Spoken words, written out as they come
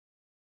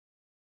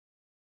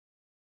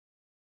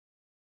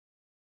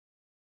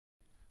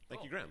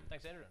Thank you, Graeme.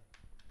 Thanks, Adrian.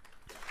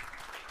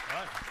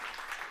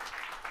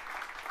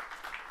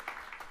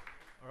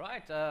 All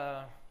right.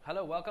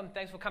 Hello, welcome.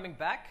 Thanks for coming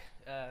back.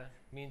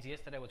 Means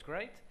yesterday was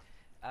great.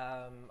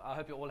 I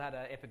hope you all had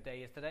an epic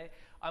day yesterday.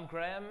 I'm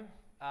Graeme.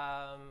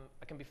 I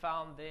can be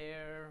found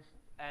there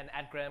and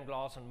at Graeme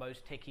Glass on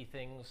most techie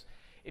things.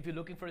 If you're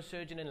looking for a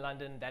surgeon in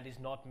London, that is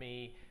not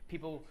me.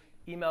 People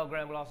email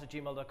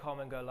graemeglass@gmail.com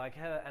and go like,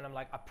 hey, and I'm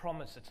like, I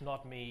promise it's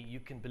not me. You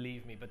can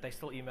believe me, but they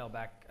still email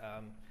back.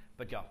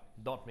 But yeah,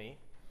 not me.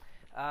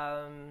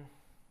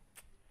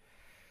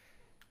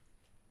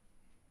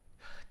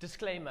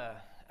 Disclaimer.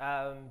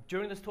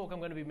 During this talk, I'm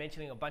going to be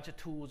mentioning a bunch of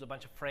tools, a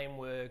bunch of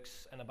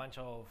frameworks, and a bunch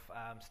of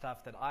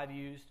stuff that I've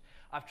used.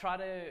 I've tried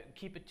to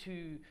keep it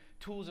to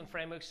tools and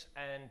frameworks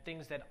and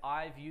things that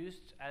I've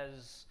used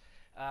as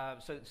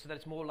so that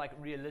it's more like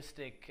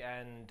realistic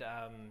and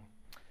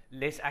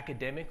less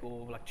academic,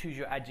 or like choose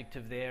your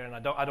adjective there. And I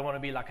don't want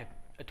to be like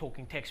a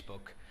talking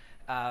textbook.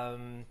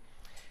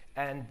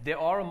 And there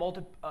are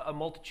a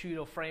multitude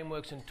of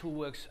frameworks and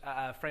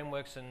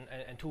frameworks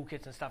and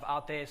toolkits and stuff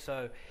out there.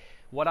 So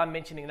what I'm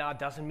mentioning now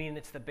doesn't mean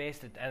it's the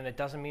best, and it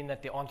doesn't mean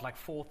that there aren't like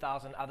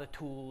 4,000 other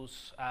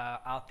tools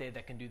out there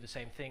that can do the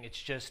same thing.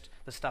 It's just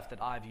the stuff that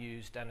I've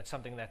used, and it's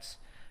something that's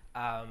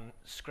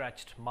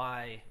scratched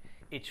my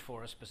itch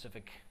for a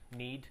specific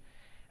need.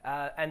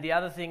 And the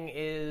other thing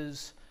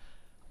is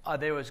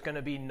there was going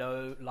to be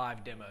no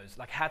live demos.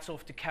 Like, hats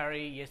off to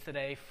Carrie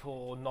yesterday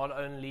for not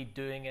only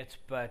doing it,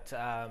 but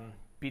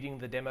beating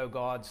the demo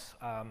gods.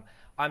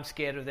 I'm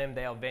scared of them.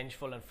 They are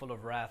vengeful and full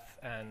of wrath,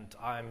 and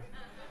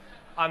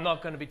I'm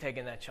not going to be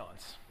taking that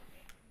chance.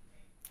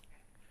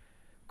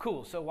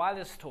 Cool. So why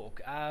this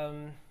talk?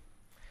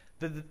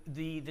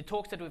 The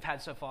talks that we've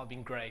had so far have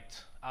been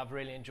great. I've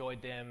really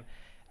enjoyed them.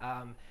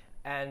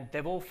 And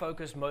they've all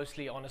focused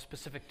mostly on a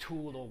specific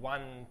tool or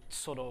one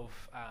sort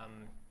of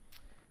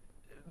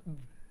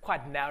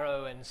quite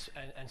narrow and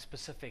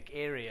specific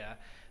area.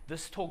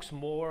 This talks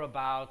more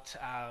about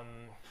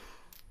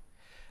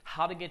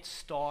how to get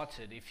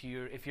started if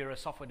you're a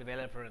software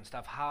developer and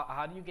stuff.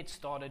 How do you get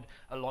started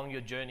along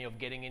your journey of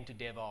getting into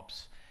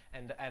DevOps,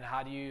 and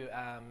how do you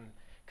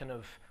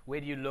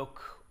where do you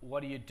look,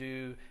 what do you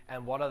do,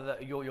 and what are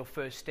your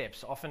first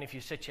steps? Often if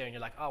you sit here and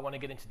you're like, oh, I want to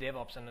get into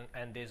DevOps,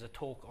 and there's a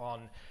talk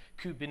on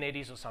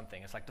Kubernetes or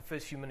something, it's like the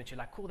first few minutes you're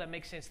like, cool, that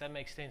makes sense,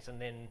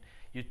 and then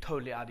you're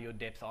totally out of your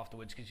depth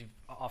afterwards,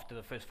 after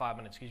the first 5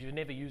 minutes, because you've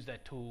never used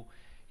that tool,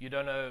 you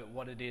don't know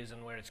what it is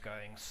and where it's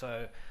going.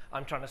 So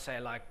I'm trying to say,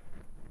 like,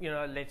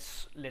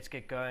 let's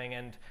get going,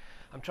 and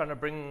I'm trying to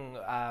bring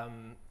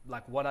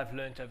like what I've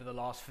learned over the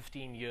last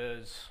 15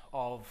 years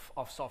of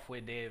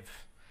software dev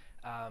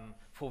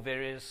for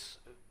various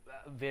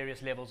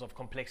levels of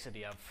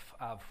complexity.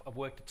 I've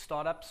worked at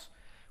startups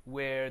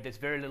where there's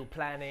very little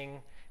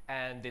planning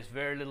and there's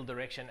very little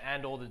direction,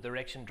 and all the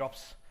direction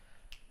drops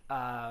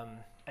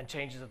and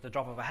changes at the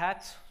drop of a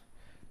hat,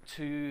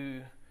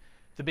 to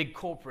the big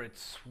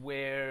corporates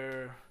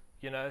where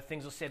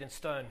things are set in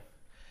stone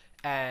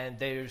and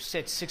they're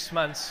set 6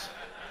 months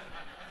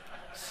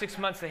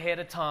ahead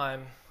of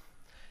time,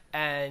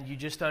 and you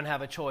just don't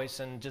have a choice,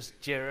 and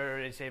just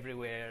Jira is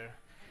everywhere,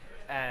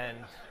 and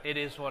it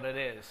is what it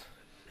is.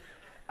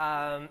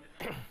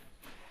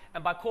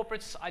 And by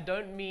corporates, I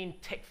don't mean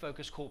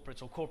tech-focused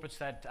corporates or corporates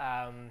that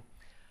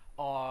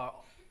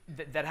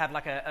that have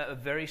like a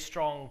very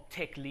strong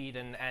tech lead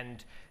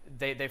and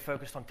they're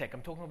focused on tech.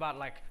 I'm talking about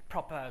like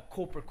proper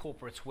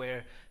corporates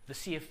where the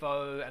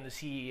CFO and the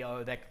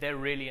CEO, they're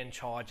really in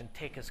charge, and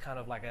tech is kind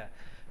of like a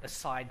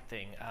side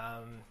thing.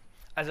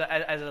 As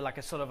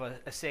a sort of a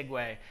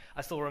segue,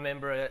 I still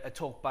remember a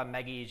talk by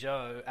Maggie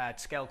Zhou at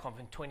ScaleConf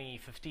in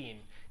 2015.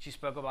 She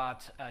spoke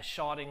about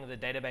sharding the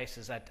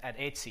databases at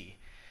Etsy.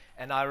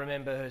 And I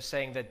remember her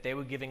saying that they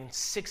were giving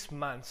 6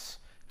 months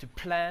to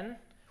plan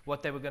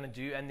what they were going to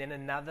do, and then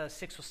another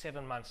 6 or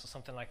 7 months or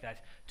something like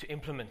that to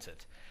implement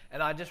it.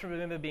 And I just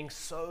remember being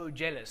so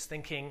jealous,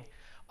 thinking,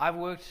 I've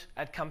worked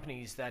at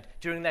companies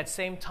that during that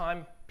same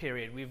time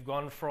period, we've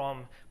gone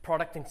from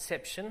product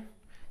inception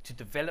to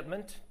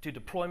development, to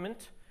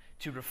deployment,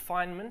 to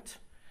refinement,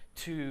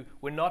 to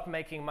we're not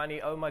making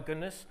money, oh my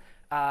goodness,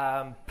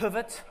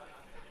 pivot,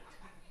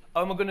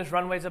 oh my goodness,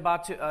 runway's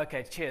about to,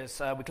 okay, cheers,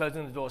 we're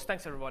closing the doors.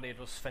 Thanks everybody, it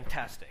was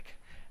fantastic.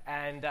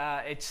 And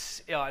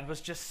it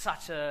was just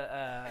such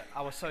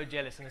I was so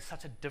jealous, and it's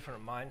such a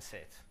different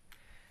mindset.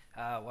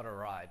 What a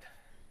ride.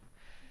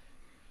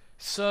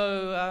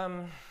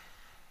 So,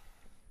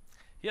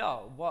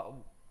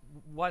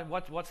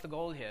 what's the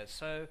goal here?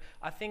 So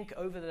I think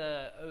over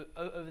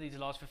these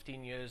last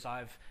 15 years,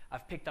 I've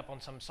picked up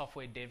on some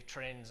software dev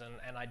trends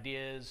and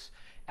ideas,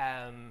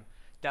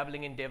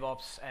 dabbling in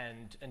DevOps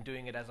and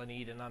doing it as I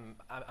need. And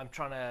I'm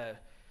trying to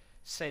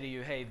say to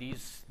you, hey,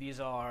 these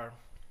are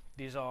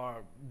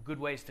good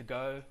ways to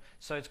go.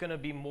 So it's going to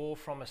be more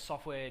from a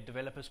software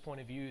developer's point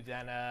of view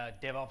than a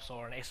DevOps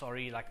or an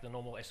SRE, like the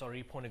normal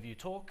SRE point of view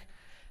talk.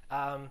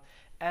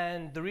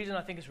 And the reason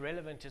I think it's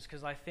relevant is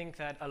because I think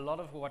that a lot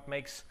of what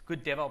makes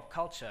good DevOps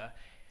culture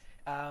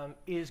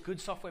is good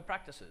software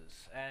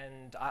practices,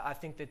 and I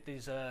think that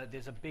there's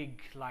a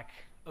big like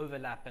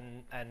overlap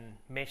and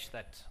mesh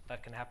that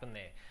can happen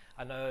there.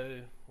 I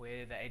know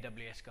we're the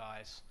AWS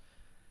guys,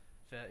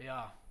 so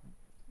yeah,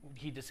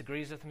 he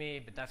disagrees with me,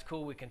 but that's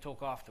cool. We can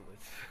talk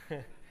afterwards.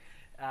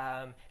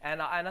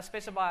 And I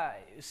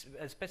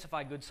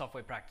specify good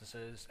software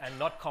practices and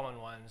not common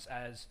ones,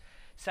 as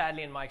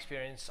sadly in my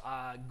experience,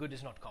 good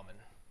is not common.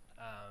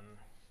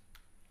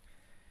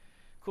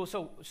 Cool.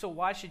 So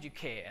why should you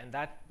care? And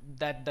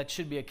that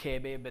should be a Care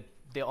Bear, but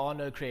there are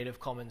no Creative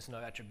Commons, no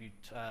attribute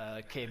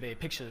Care Bear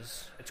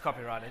pictures. It's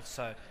copyrighted,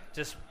 so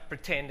just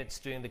pretend it's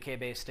doing the Care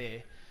Bear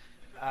stare.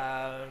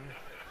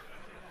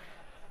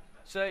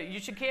 So you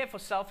should care for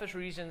selfish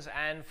reasons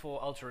and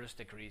for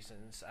altruistic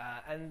reasons,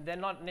 and they're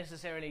not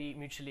necessarily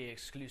mutually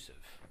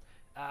exclusive.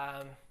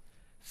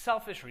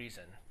 Selfish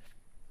reason.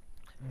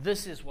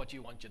 This is what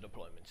you want your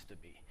deployments to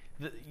be.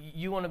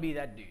 You want to be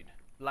that dude.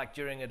 Like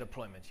during a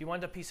deployment, you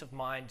want a peace of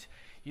mind.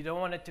 You don't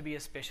want it to be a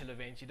special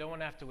event. You don't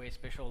want to have to wear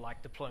special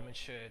like deployment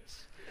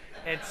shirts.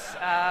 It's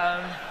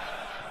I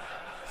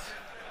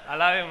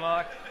love you,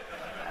 Mark.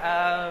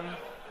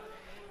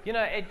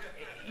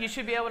 You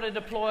should be able to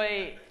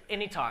deploy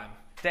anytime,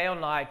 day or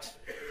night.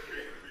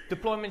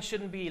 Deployment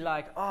shouldn't be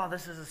like, oh,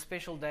 this is a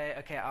special day.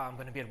 Okay, I'm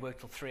going to be at work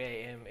till 3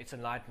 a.m. It's a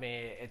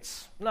nightmare.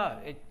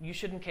 You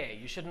shouldn't care.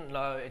 You shouldn't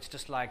know. It's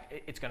just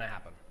like it's going to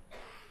happen.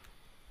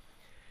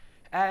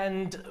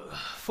 And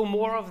for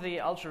more of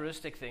the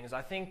altruistic things,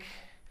 I think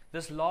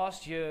this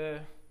last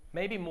year,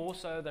 maybe more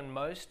so than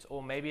most,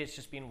 or maybe it's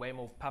just been way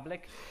more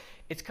public,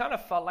 it's kind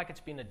of felt like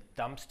it's been a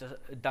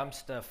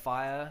dumpster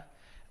fire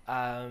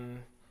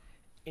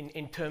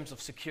in terms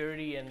of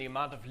security and the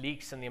amount of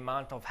leaks and the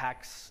amount of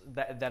hacks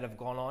that have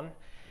gone on.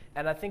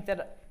 And I think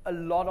that a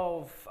lot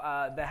of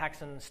the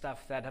hacks and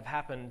stuff that have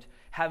happened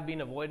have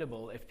been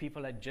avoidable if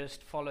people had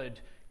just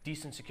followed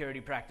decent security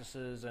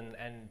practices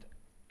and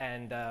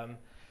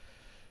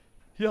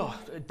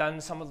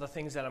done some of the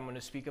things that I'm going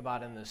to speak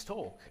about in this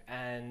talk.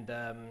 And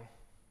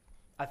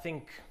I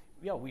think,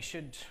 we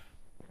should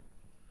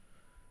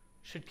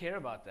care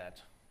about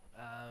that.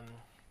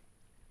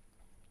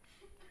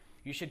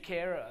 You should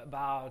care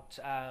about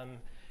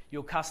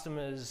your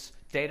customers'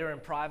 data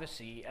and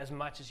privacy as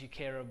much as you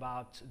care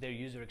about their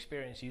user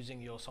experience using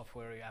your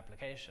software or your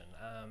application.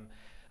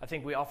 I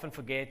think we often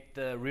forget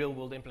the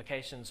real-world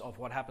implications of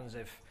what happens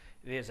if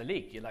there's a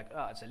leak. You're like,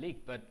 oh, it's a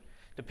leak, but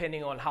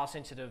depending on how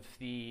sensitive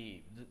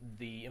the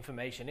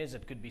information is,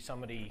 it could be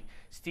somebody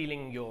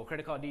stealing your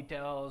credit card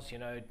details,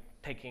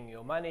 taking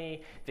your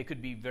money. There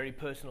could be very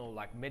personal,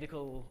 like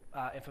medical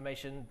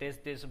information.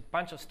 There's a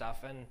bunch of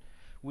stuff, and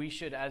we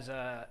should, as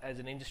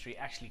an industry,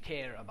 actually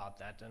care about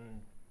that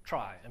and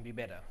try and be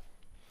better.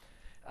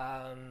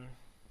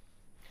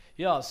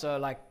 So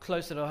like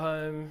closer to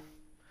home,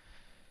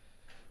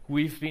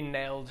 we've been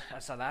nailed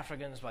as South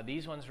Africans by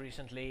these ones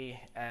recently,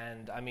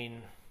 and I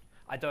mean,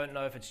 I don't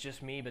know if it's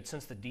just me, but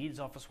since the Deeds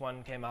Office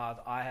one came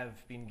out, I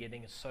have been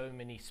getting so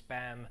many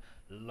spam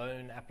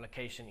loan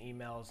application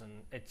emails,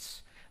 and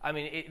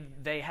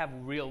they have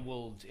real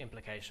world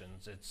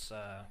implications. It's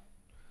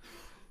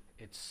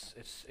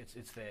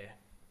there.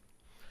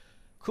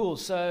 Cool.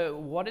 So,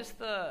 what is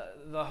the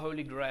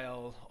holy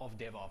grail of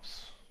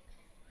DevOps?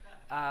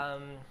 I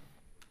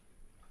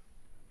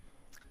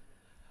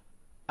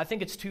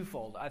think it's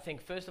twofold. I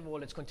think first of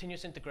all, it's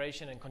continuous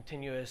integration and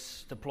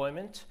continuous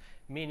deployment.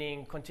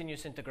 Meaning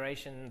continuous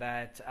integration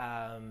that,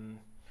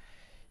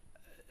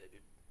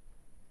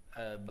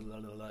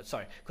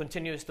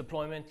 continuous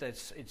deployment.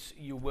 It's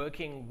you're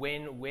working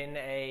when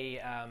a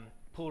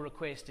pull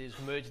request is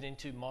merged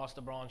into master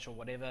branch or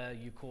whatever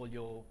you call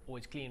your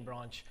always clean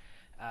branch.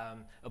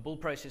 A build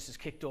process is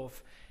kicked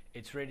off.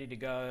 It's ready to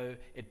go.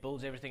 It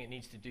builds everything it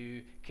needs to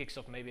do. Kicks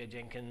off maybe a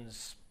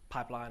Jenkins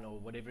pipeline or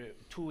whatever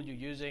tool you're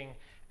using,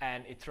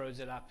 and it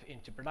throws it up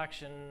into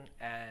production,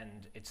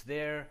 and it's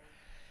there.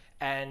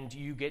 And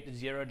you get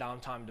 0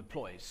 downtime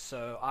deploys.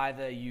 So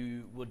either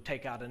you would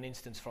take out an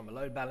instance from a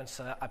load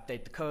balancer,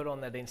 update the code on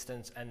that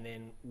instance, and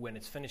then when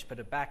it's finished, put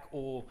it back,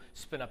 or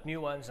spin up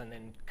new ones and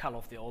then cull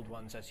off the old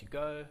ones as you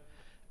go.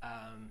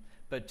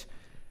 But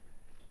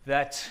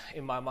that,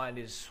 in my mind,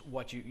 is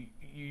what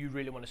you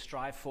really want to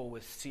strive for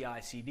with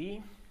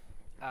CI/CD.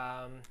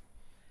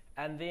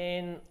 And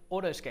then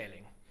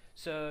auto-scaling.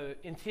 So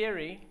in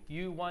theory,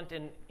 you want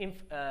an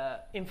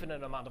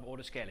infinite amount of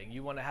auto-scaling.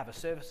 You want to have a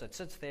service that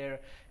sits there,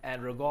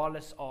 and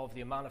regardless of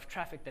the amount of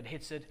traffic that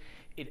hits it,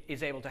 it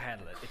is able to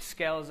handle it. It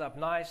scales up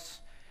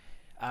nice,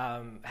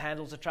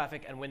 handles the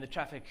traffic, and when the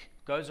traffic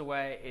goes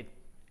away,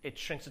 it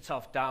shrinks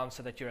itself down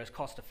so that you're as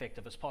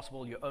cost-effective as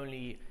possible. You're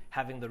only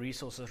having the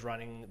resources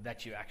running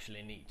that you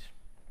actually need.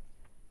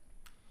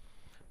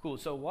 Cool.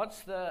 So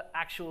what's the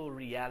actual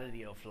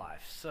reality of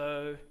life?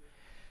 So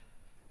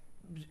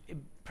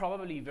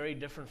probably very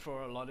different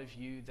for a lot of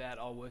you that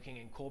are working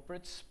in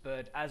corporates,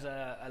 but as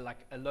a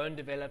lone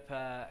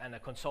developer and a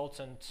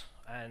consultant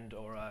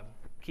or a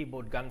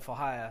keyboard gun for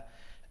hire,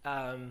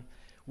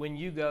 when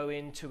you go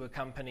into a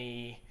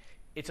company,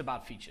 it's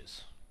about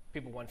features.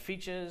 People want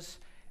features,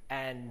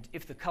 And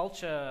if the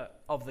culture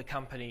of the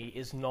company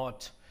is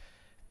not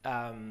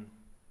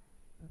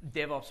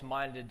DevOps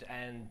minded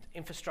and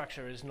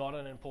infrastructure is not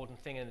an important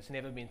thing and it's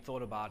never been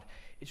thought about,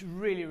 it's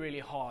really, really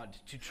hard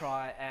to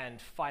try and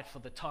fight for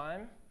the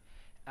time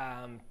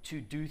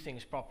to do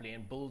things properly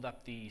and build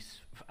up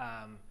these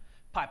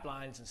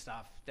pipelines and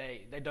stuff.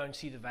 They don't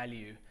see the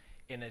value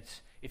in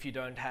it if you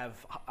don't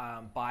have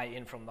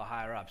buy-in from the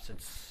higher ups.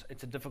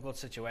 It's a difficult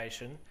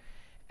situation,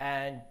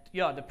 and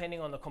yeah, depending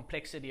on the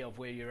complexity of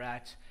where you're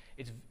at,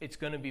 it's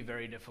going to be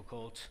very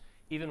difficult,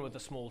 even with a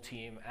small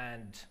team,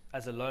 and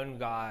as a lone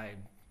guy,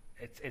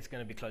 it's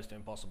going to be close to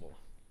impossible.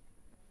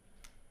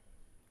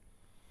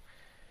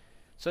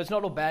 So it's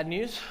not all bad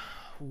news.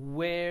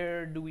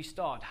 Where do we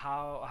start?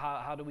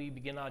 How do we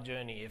begin our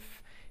journey?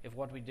 If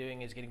what we're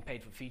doing is getting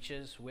paid for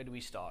features, where do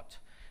we start?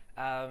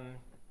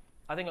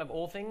 I think, like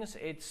all things,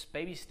 it's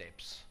baby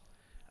steps.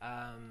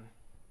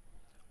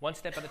 One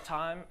step at a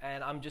time,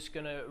 and I'm just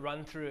going to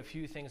run through a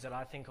few things that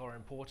I think are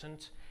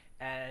important,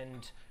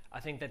 and I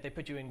think that they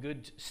put you in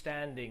good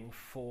standing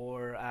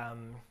for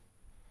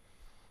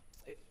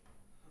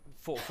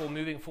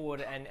moving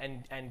forward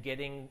and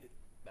getting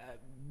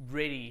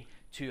ready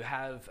to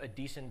have a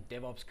decent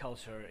DevOps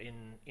culture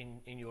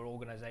in your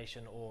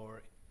organization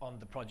or on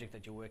the project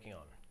that you're working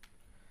on.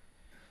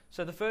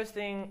 So the first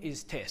thing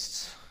is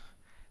tests.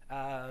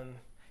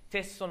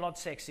 Tests are not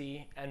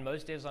sexy, and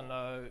most devs I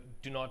know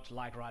do not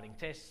like writing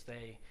tests.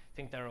 They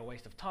think they're a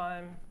waste of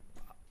time.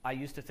 I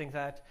used to think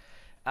that.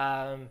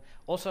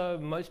 Also,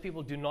 most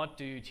people do not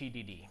do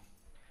TDD.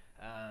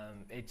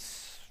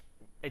 It's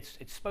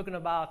spoken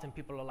about, and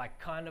people are like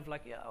kind of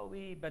like,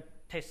 yeah, but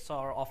tests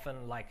are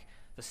often like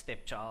the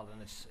stepchild,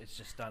 and it's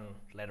just done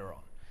later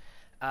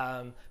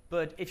on.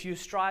 But if you're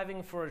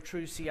striving for a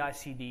true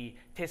CI/CD,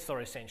 tests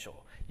are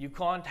essential. You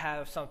can't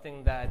have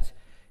something that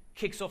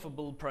kicks off a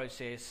build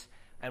process,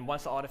 and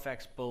once the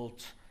artifact's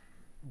built,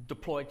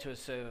 deployed to a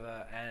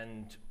server,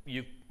 and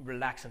you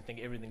relax and think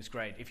everything's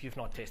great if you've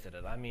not tested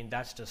it. I mean,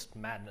 that's just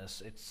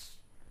madness.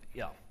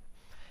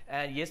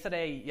 And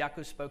yesterday,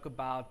 Jaco spoke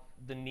about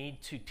the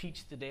need to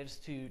teach the devs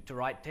to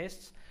write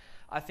tests.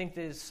 I think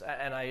there's,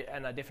 and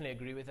I definitely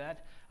agree with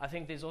that. I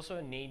think there's also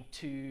a need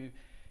to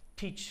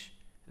teach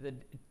the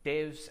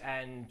devs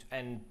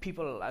and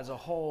people as a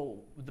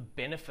whole the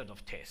benefit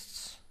of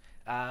tests.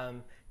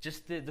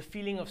 Just the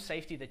feeling of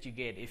safety that you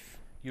get if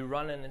you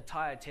run an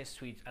entire test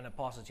suite and it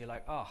passes, you're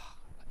like, oh,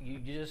 you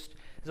just,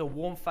 there's a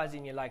warm fuzzy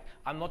and you're like,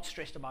 I'm not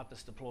stressed about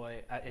this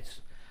deploy.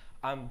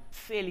 I'm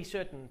fairly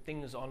certain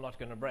things are not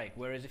going to break.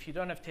 Whereas if you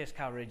don't have test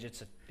coverage,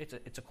 it's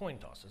a coin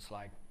toss. It's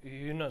like,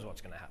 who knows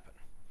what's going to happen.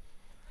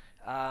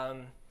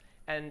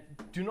 And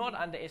do not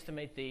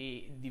underestimate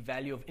the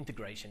value of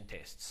integration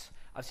tests.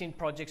 I've seen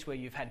projects where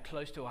you've had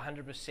close to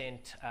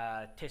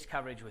 100% test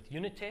coverage with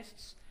unit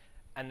tests,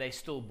 and they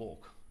still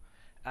balk.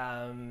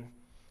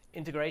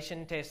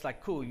 Integration tests,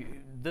 like, cool,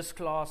 this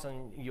class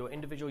and your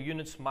individual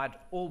units might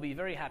all be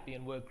very happy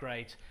and work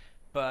great,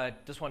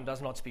 but this one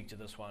does not speak to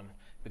this one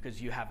because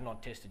you have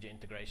not tested your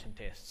integration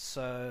tests.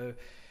 So,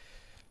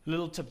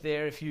 little tip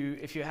there, if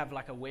you have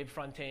like a web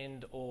front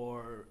end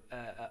or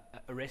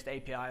a REST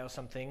API or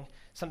something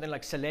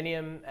like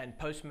Selenium and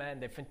Postman,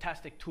 they're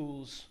fantastic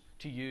tools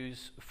to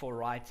use for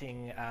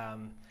writing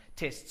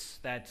tests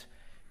that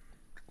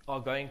are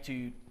going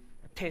to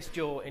test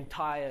your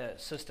entire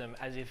system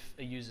as if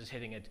a user's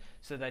hitting it,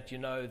 so that you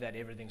know that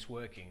everything's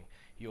working.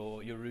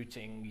 Your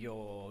routing,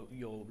 your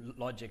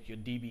logic, your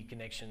DB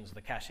connections,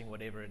 the caching,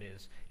 whatever it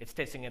is. It's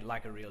testing it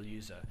like a real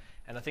user.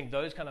 And I think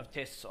those kind of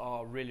tests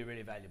are really,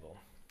 really valuable.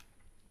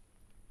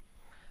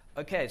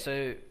 Okay,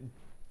 so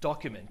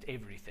document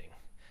everything.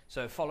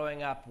 So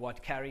following up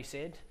what Carrie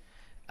said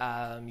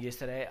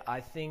yesterday, I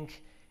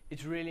think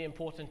it's really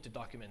important to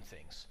document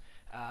things.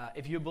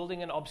 If you're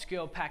building an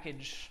obscure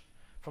package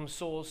from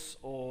source,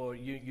 or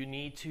you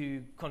need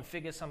to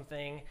configure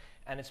something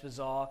and it's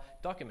bizarre,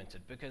 document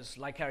it, because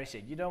like Carrie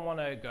said, you don't want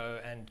to go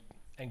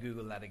and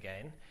Google that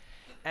again.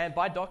 And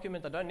by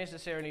document, I don't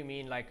necessarily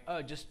mean like,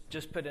 oh,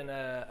 just put in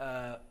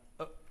an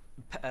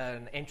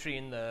entry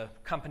in the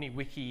company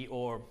wiki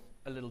or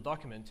a little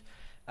document.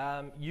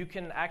 You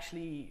can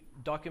actually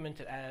document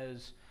it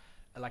as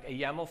like a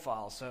YAML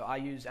file. So I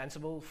use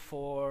Ansible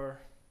for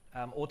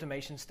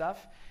automation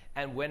stuff.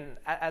 And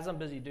as I'm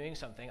busy doing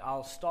something,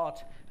 I'll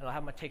start and I'll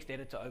have my text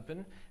editor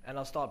open and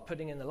I'll start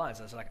putting in the lines.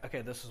 I was like,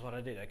 okay, this is what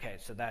I did. Okay,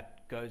 so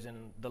that goes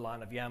in the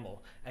line of YAML.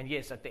 And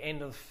yes, at the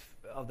end of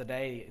the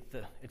day,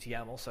 it's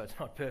YAML, so it's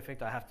not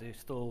perfect. I have to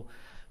still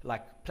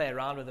like play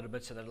around with it a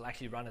bit so that it'll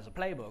actually run as a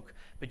playbook.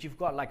 But you've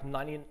got like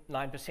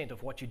 99%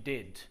 of what you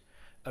did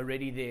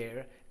already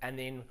there, and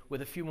then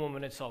with a few more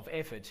minutes of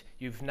effort,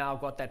 you've now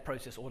got that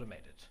process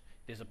automated.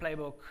 There's a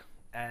playbook,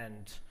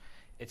 and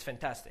it's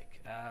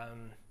fantastic.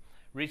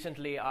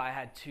 Recently, I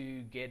had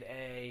to get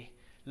a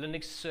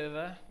Linux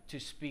server to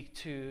speak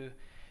to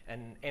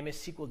an MS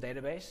SQL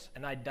database,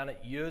 and I'd done it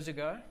years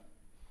ago,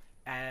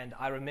 and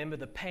I remember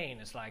the pain.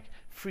 It's like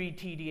free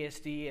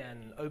TDSD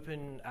and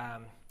open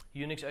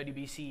Unix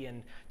ODBC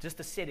and just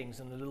the settings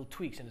and the little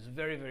tweaks, and it's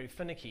very, very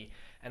finicky.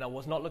 And I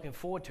was not looking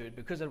forward to it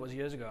because it was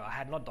years ago. I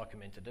had not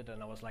documented it,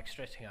 and I was like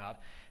stressing out.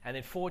 And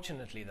then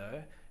fortunately,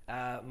 though,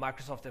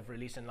 Microsoft have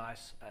released a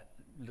nice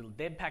little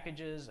deb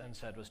packages, and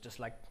so it was just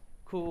like,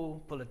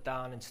 cool, pull it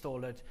down,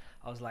 install it.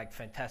 I was like,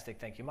 fantastic,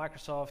 thank you,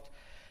 Microsoft.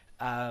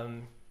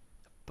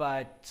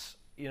 But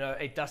you know,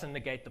 it doesn't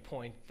negate the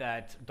point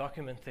that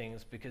document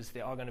things, because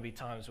there are going to be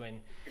times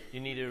when you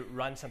need to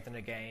run something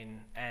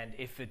again, and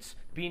if it's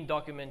been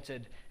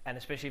documented, and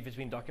especially if it's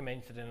been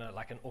documented in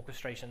like an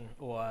orchestration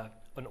or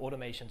an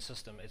automation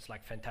system, it's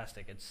like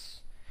fantastic.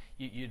 It's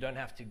you don't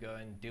have to go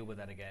and deal with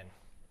that again.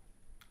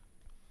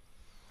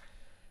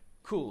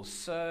 Cool.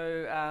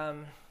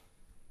 So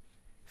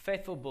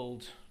faithful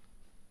build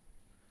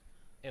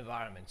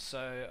environment.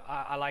 So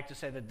I like to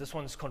say that this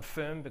one's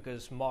confirmed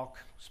because Mark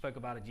spoke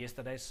about it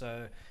yesterday.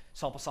 So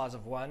sample size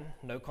of 1,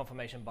 no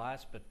confirmation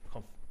bias, but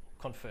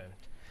confirmed.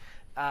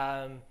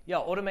 Yeah,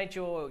 automate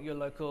your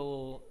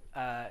local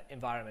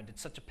environment.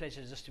 It's such a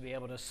pleasure just to be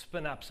able to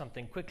spin up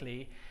something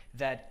quickly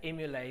that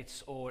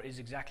emulates or is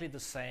exactly the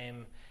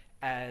same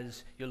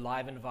as your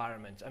live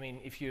environment. I mean,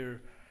 if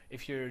you're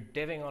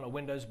deving on a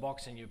Windows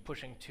box and you're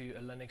pushing to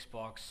a Linux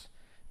box,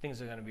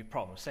 things are going to be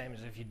problems. Same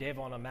as if you dev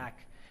on a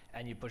Mac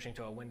and you're pushing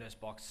to a Windows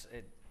box.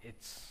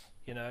 It's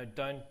you know,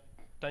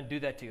 don't do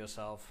that to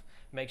yourself.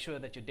 Make sure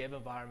that your dev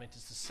environment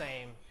is the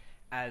same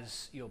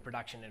as your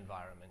production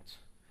environment.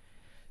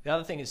 The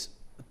other thing is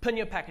pin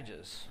your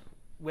packages,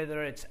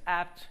 whether it's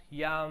apt,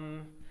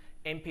 yum,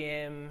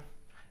 npm,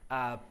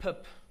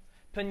 pip.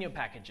 Pin your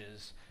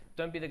packages.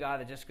 Don't be the guy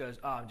that just goes,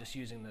 oh, I'm just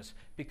using this,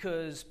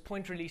 because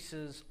point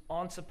releases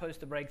aren't supposed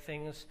to break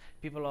things.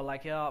 People are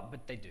like, yeah,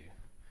 but they do.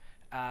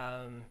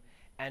 And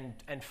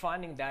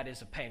finding that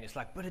is a pain. It's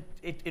like, but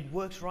it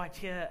works right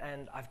here,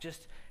 and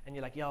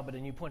you're like, yeah, but a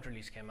new point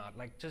release came out.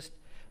 Like, just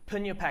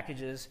pin your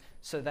packages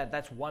so that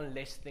that's one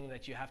less thing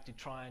that you have to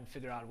try and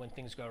figure out when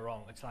things go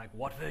wrong. It's like,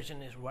 what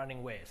version is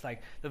running where? It's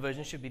like the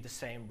version should be the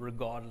same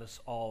regardless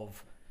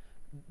of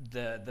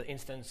the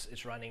instance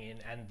it's running in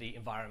and the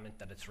environment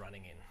that it's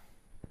running in.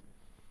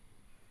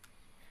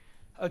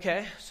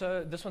 Okay,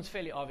 so this one's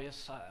fairly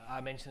obvious.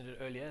 I mentioned it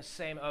earlier.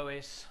 Same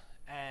OS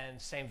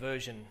and same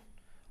version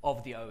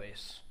of the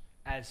OS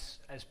as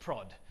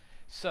prod.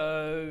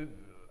 So,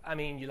 I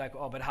mean, you're like,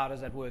 oh, but how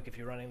does that work if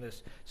you're running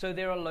this? So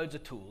there are loads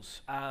of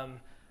tools.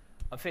 I'm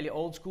fairly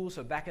old school,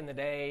 so back in the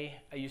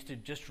day, I used to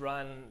just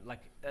run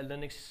like a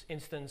Linux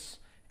instance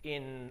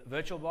in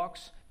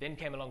VirtualBox. Then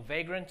came along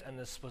Vagrant, and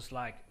this was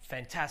like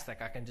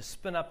fantastic. I can just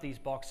spin up these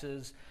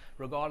boxes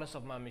regardless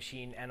of my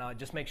machine, and I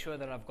just make sure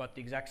that I've got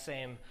the exact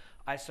same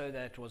ISO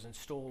that was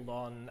installed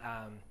on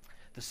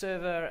the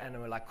server, and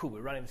we're like, cool,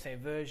 we're running the same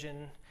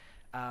version.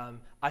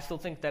 I still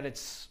think that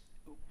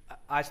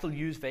I still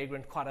use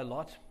Vagrant quite a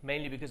lot,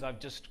 mainly because I've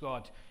just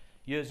got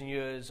years and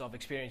years of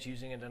experience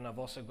using it, and I've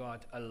also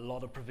got a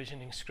lot of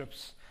provisioning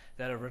scripts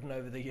that I've written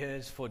over the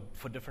years for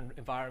different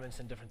environments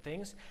and different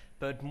things.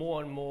 But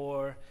more and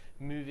more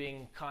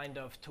moving kind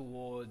of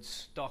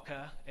towards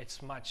Docker.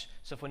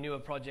 So for newer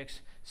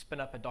projects, spin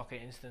up a Docker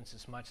instance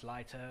is much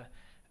lighter,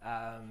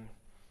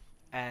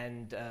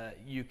 and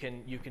you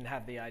can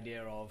have the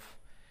idea of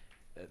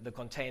the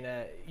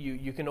container.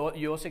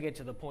 You also get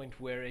to the point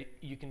where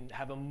you can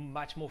have a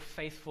much more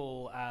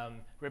faithful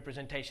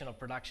representation of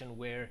production,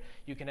 where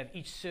you can have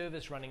each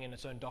service running in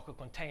its own Docker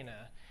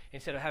container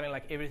instead of having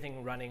like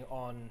everything running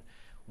on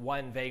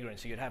one Vagrant.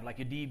 So you'd have like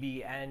your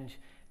DB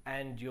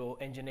and your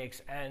Nginx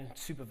and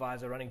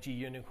supervisor running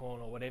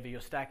GUnicorn or whatever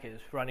your stack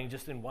is running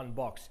just in one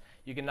box.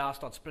 You can now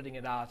start splitting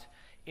it out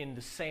in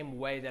the same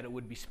way that it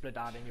would be split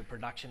out in your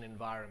production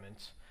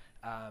environment.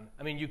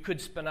 I mean, you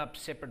could spin up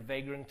separate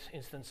Vagrant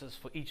instances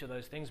for each of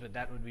those things, but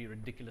that would be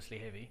ridiculously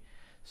heavy.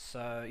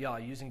 So yeah,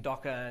 using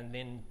Docker and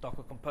then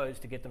Docker Compose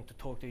to get them to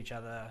talk to each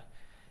other,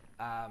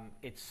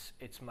 it's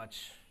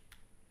much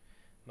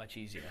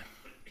easier.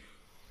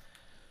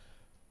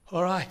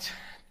 All right,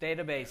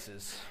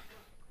 databases.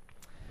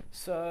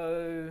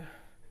 So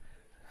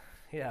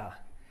yeah,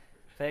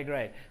 they're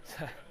great.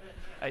 So,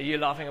 are you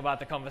laughing about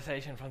the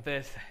conversation from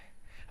Thursday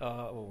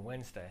or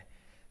Wednesday?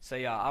 So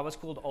yeah, I was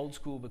called old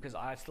school because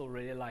I still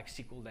really like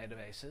SQL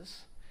databases,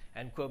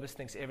 and Quibus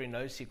thinks every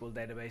NoSQL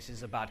database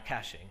is about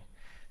caching.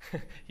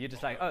 You're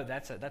just like, oh,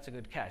 that's a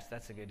good cache.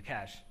 That's a good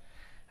cache.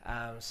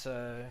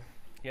 So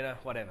you know,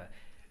 whatever.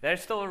 They're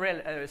still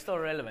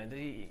relevant.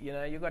 You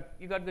know, you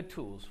got good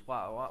tools.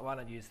 Why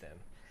not use them?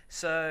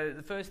 So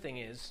the first thing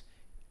is,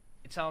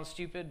 it sounds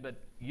stupid, but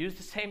use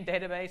the same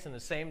database and the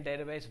same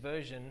database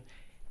version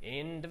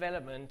in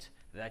development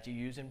that you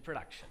use in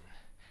production.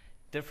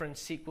 Different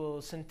SQL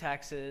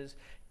syntaxes,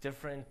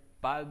 different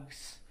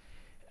bugs.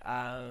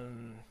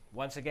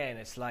 Once again,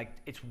 it's like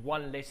it's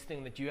one less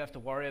thing that you have to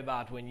worry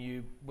about when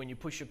you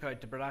push your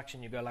code to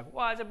production. You go like,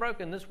 why is it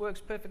broken? This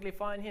works perfectly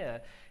fine here.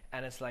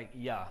 And it's like,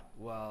 yeah,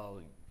 well,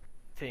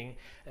 thing.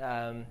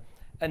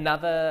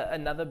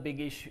 Another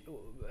big issue,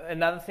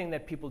 another thing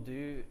that people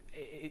do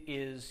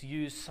is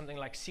use something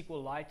like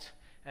SQLite,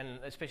 and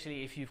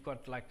especially if you've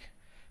got like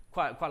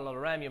quite a lot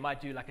of RAM, you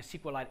might do like a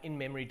SQLite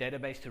in-memory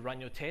database to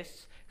run your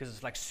tests because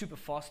it's like super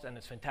fast and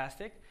it's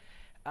fantastic.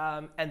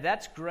 And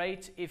that's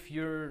great if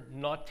you're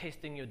not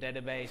testing your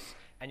database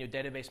and your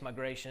database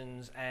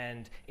migrations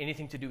and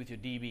anything to do with your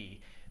DB,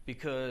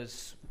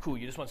 because cool,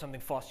 you just want something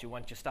fast, you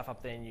want your stuff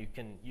up there and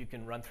you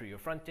can run through your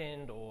front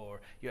end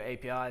or your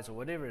APIs or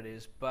whatever it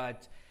is.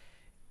 But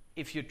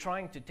if you're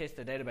trying to test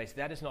the database,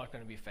 that is not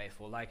going to be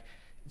faithful. Like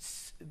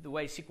the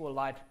way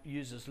SQLite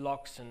uses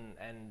locks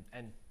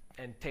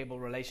and table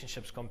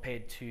relationships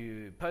compared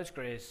to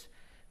Postgres,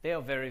 they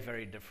are very,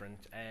 very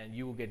different, and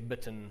you will get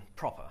bitten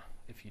proper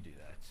if you do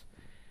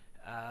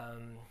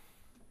that.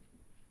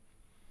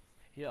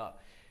 Yeah.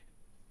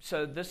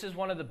 So this is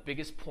one of the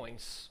biggest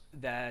points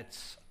that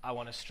I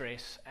want to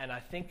stress, and I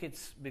think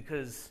it's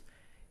because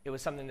it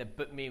was something that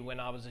bit me when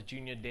I was a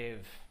junior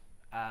dev,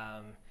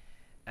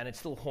 and it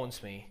still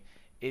haunts me,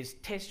 is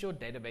test your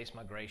database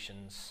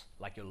migrations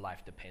like your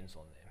life depends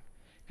on them,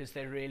 because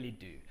they really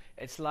do.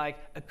 It's like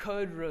a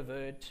code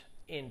revert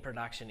in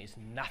production is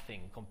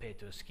nothing compared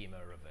to a schema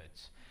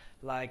revert.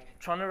 Like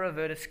trying to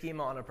revert a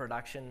schema on a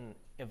production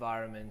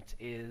environment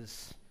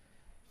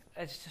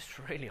it's just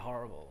really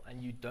horrible,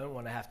 and you don't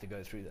want to have to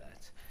go through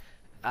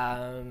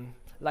that.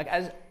 Like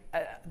as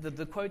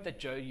the quote that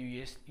Joe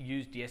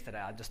used yesterday,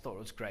 I just thought it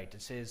was great.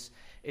 It says,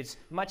 it's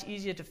much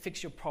easier to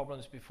fix your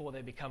problems before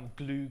they become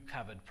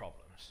glue-covered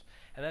problems.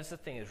 And that's the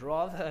thing, is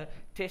rather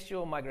test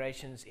your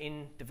migrations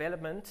in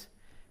development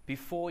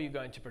before you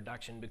go into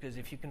production, because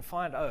if you can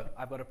find, oh,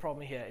 I've got a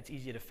problem here, it's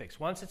easier to fix.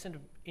 Once it's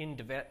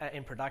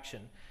in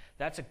production,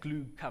 that's a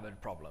glue-covered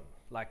problem.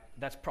 Like,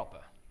 that's proper.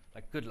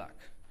 Like, good luck.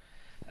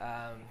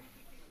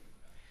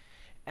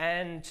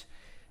 And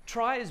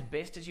try as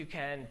best as you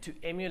can to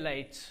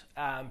emulate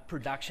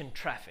production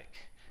traffic.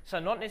 So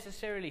not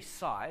necessarily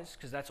size,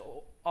 because that's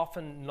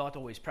often not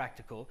always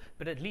practical,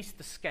 but at least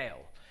the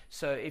scale.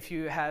 So if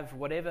you have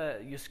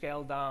whatever your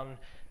scale down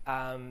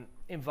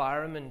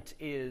environment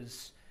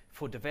is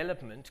for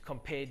development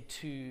compared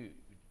to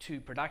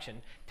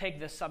production, take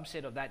the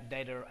subset of that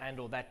data and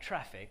or that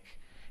traffic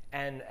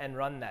and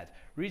run that.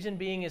 Reason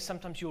being is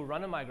sometimes you'll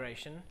run a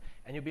migration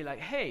and you'll be like,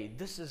 hey,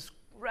 this is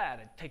rad.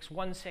 It takes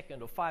 1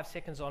 second or 5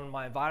 seconds on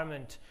my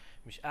environment,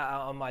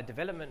 on my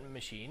development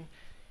machine.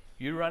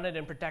 You run it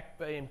in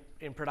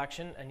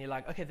production, and you're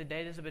like, okay, the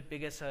data's a bit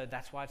bigger, so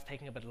that's why it's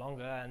taking a bit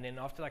longer. And then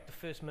after like the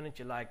first minute,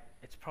 you're like,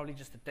 it's probably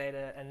just the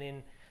data. And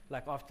then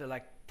like after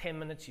like 10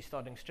 minutes, you're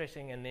starting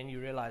stressing, and then you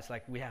realize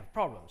like we have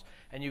problems.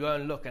 And you go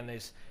and look, and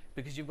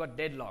because you've got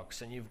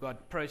deadlocks and you've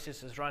got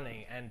processes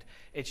running, and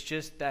it's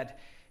just that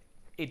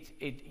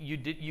you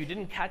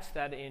didn't catch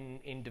that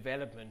in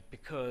development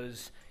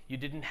because you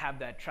didn't have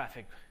that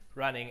traffic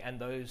running and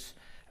those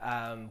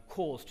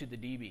calls to the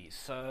DBs.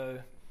 So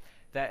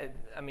that,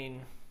 I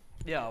mean,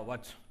 yeah,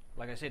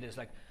 like I said, is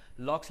like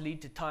locks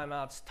lead to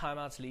timeouts,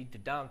 timeouts lead to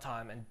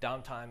downtime, and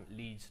downtime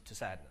leads to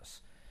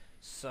sadness.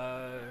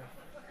 So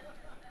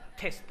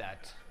test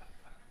that.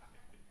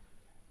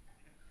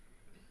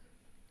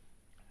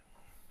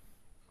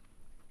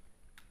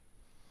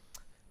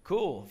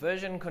 Cool,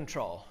 version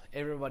control,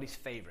 everybody's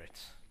favorite.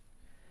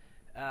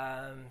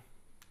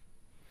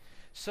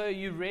 So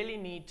you really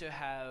need to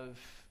have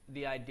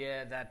the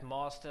idea that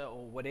master,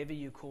 or whatever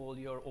you call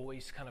your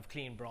always kind of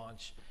clean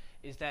branch,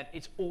 is that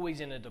it's always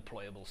in a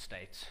deployable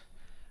state.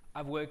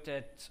 I've worked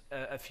at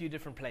a few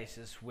different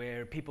places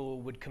where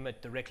people would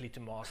commit directly to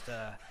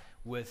master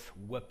with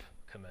whip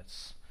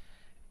commits.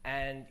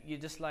 And you're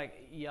just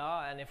like,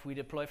 yeah, and if we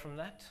deploy from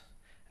that?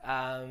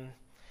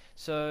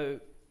 So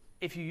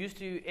if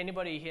you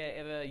anybody here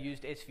ever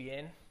used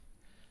SVN?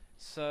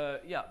 So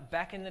yeah,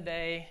 back in the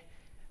day,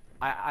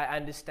 I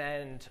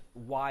understand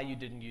why you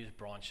didn't use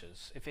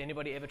branches. If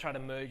anybody ever tried to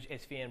merge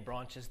SVN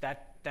branches,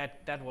 that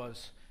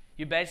was,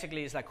 you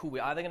basically, it's like, cool,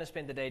 we're either going to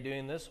spend the day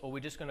doing this, or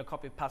we're just going to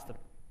copy paste the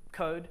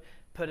code,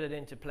 put it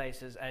into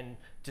places, and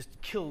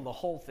just kill the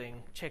whole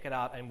thing, check it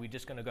out, and we're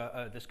just going to go,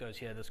 oh, this goes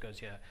here, this goes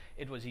here.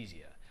 It was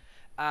easier.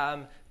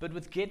 But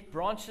with Git,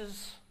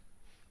 branches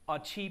are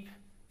cheap.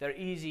 They're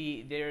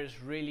easy.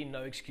 There's really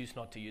no excuse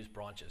not to use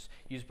branches.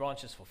 Use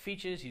branches for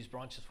features, use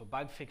branches for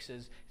bug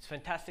fixes. It's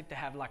fantastic to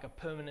have like a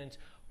permanent,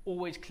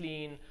 always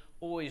clean,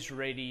 always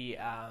ready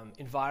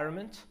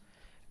environment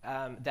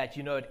that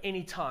you know at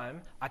any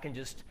time I can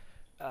just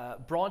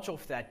branch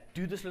off that,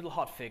 do this little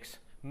hotfix,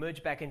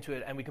 merge back into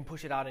it, and we can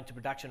push it out into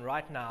production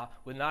right now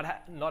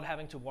without not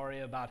having to worry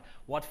about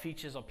what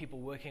features are people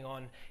working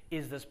on,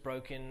 is this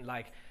broken,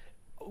 like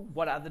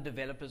what other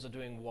developers are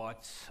doing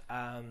what.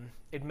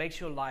 It makes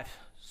your life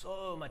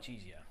so much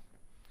easier.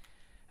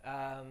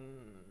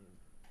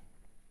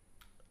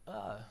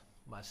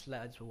 My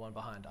slides were one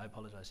behind, I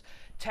apologize.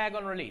 Tag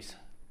on release.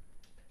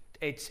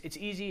 It's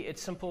easy,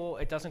 it's simple,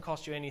 it doesn't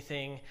cost you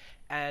anything,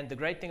 and the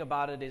great thing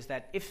about it is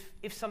that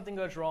if something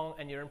goes wrong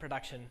and you're in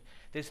production,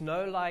 there's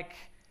no like,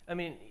 I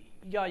mean,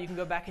 yeah, you can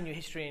go back in your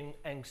history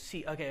and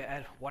see,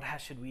 okay, what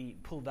hash should we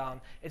pull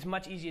down? It's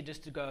much easier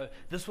just to go,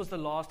 this was the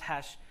last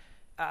hash,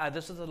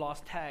 this is the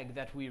last tag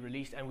that we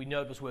released, and we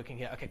know it was working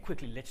here. Okay,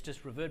 quickly, let's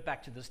just revert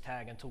back to this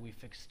tag until we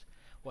fixed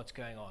what's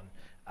going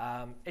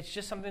on. It's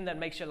just something that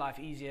makes your life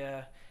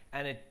easier,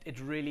 and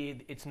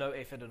it's no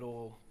effort at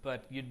all,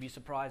 but you'd be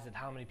surprised at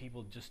how many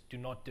people just do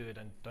not do it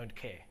and don't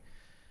care.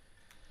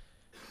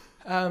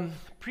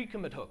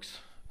 Pre-commit hooks.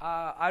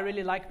 I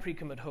really like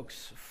pre-commit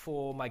hooks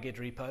for my Git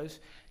repos,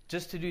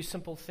 just to do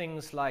simple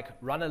things like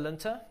run a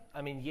linter.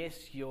 I mean,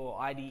 yes, your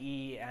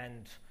IDE,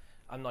 and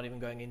I'm not even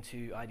going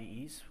into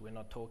IDEs, we're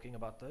not talking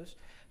about those,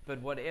 but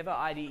whatever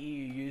IDE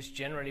you use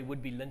generally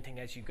would be linting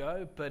as you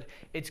go, but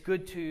it's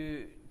good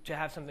to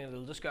have something that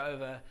will just go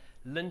over,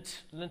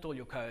 lint all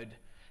your code,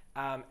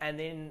 and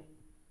then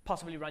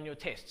possibly run your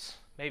tests,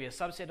 maybe a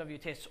subset of your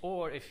tests,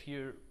 or if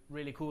you're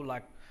really cool,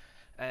 like,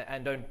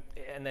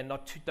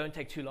 don't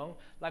take too long,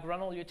 like run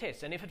all your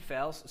tests, and if it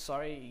fails,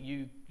 sorry,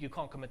 you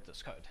can't commit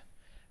this code.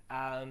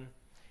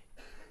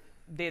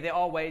 There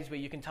are ways where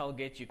you can tell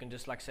Git, you can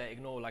just like say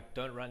ignore, like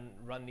don't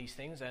run these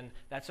things, and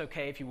that's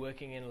okay if you're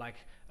working in like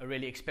a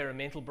really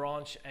experimental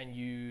branch and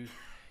you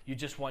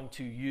just want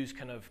to use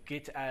kind of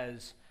Git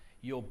as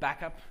your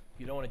backup.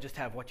 You don't want to just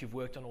have what you've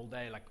worked on all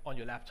day like on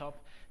your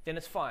laptop, then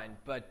it's fine.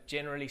 But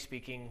generally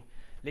speaking,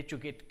 let your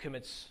Git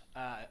commits,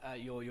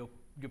 your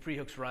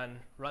pre-hooks run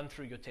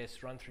through your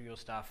tests, run through your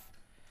stuff.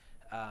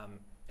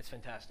 It's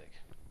fantastic.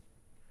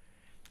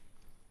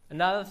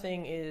 Another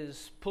thing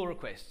is pull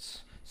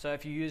requests. So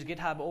if you use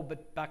GitHub or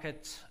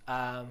Bitbucket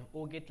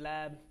or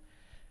GitLab,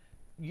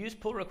 use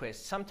pull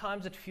requests.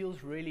 Sometimes it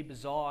feels really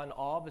bizarre and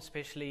odd,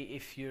 especially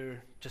if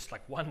you're just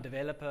like one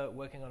developer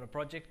working on a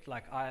project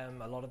like I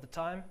am a lot of the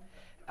time.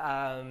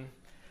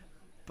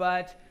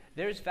 But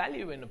there is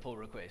value in a pull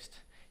request.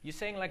 You're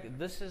saying like,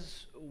 this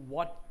is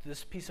what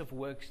this piece of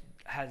work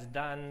has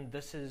done,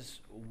 this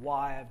is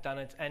why I've done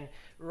it, and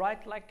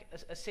write like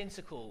a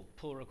sensical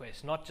pull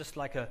request, not just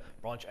like a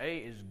branch A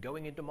is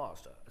going into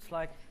master. It's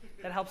like,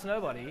 that helps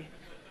nobody.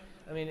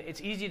 I mean,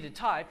 it's easy to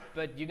type,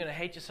 but you're going to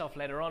hate yourself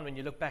later on when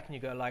you look back and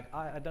you go like,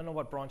 I don't know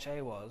what branch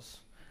A was,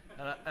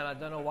 and I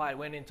don't know why it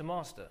went into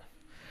master.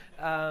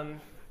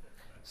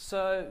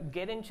 So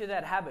get into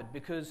that habit,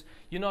 because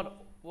you're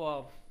not,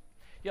 well,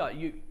 yeah,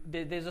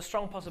 there's a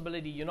strong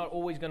possibility you're not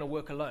always going to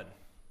work alone.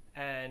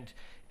 And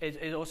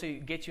it also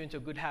gets you into a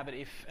good habit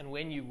if and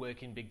when you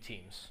work in big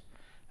teams.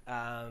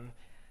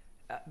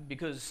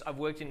 Because I've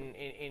worked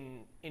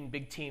in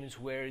big teams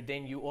where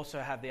then you also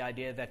have the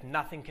idea that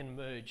nothing can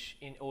merge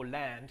in or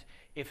land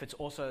if it's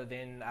also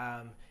then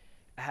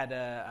had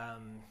a...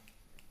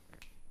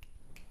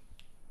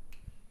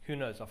 who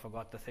knows, I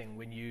forgot the thing,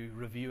 when you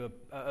review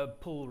a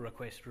pull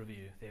request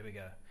review. There we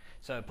go.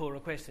 So a pull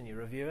request and you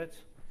review it.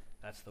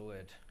 That's the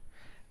word.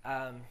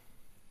 All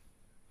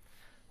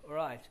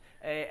right.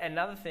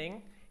 Another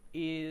thing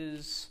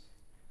is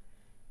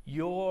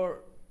your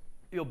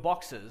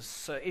boxes.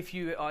 So if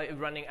you are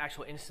running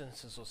actual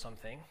instances or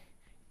something,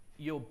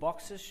 your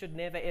boxes should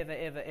never,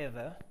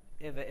 ever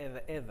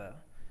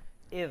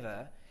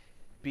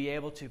be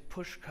able to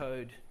push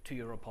code to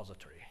your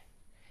repository.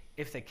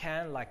 If they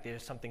can, like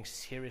there's something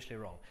seriously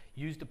wrong.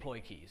 Use deploy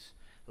keys.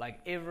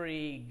 Like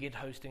every Git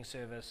hosting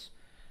service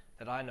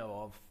that I know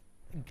of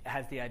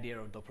has the idea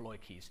of deploy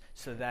keys,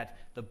 so that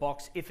the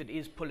box, if it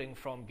is pulling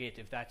from Git,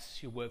 if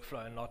that's your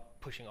workflow and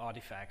not pushing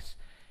artifacts,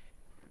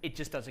 it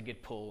just does a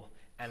Git pull,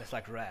 and it's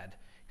like rad.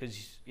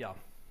 Because yeah,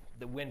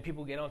 when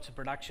people get onto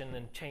production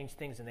and change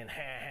things, and then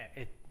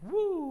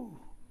woo.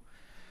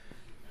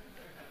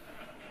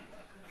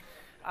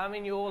 I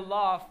mean, you all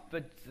laugh,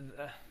 but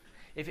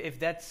if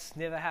that's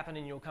never happened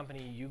in your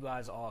company, you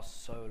guys are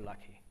so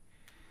lucky.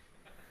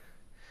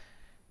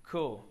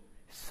 Cool.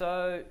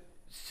 So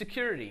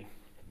security.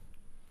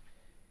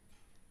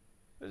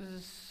 This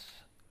is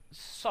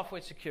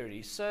software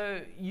security.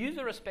 So use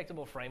a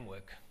respectable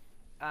framework.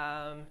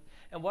 And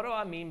what do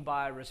I mean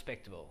by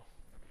respectable?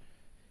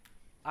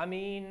 I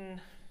mean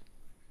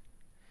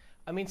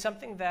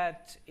something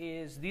that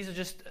is, these are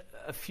just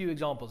a few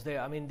examples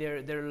there. I mean, there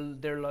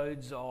are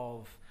loads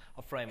of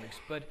frameworks,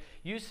 but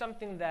use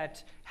something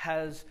that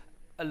has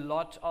a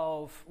lot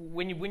of,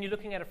 when you're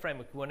looking at a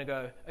framework, you want to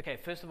go, okay,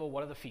 first of all,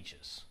 what are the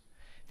features?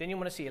 Then you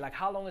want to see, like,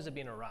 how long has it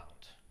been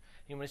around?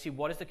 You want to see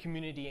what is the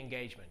community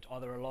engagement. Are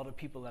there a lot of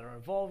people that are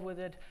involved with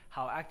it?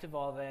 How active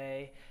are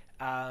they?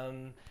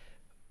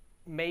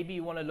 Maybe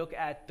you want to look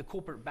at the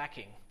corporate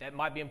backing. That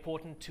might be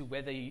important to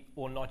whether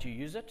or not you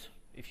use it.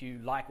 If you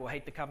like or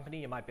hate the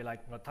company, you might be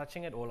like not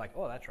touching it, or like,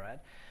 oh, that's rad.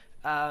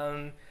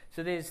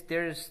 So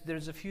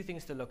there's a few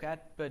things to look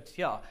at, but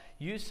yeah,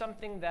 use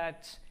something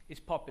that is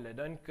popular.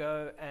 Don't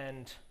go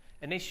and,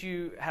 unless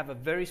you have a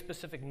very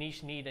specific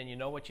niche need and you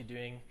know what you're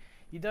doing,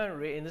 you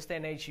don't in this day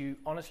and age, you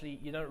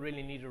don't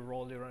really need to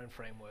roll your own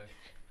framework.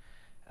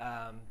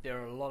 There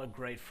are a lot of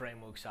great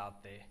frameworks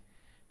out there.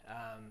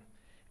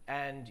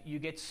 And you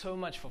get so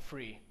much for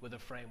free with a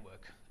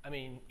framework. I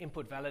mean,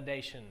 input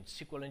validation,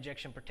 SQL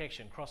injection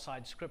protection,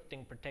 cross-site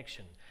scripting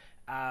protection.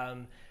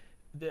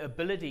 The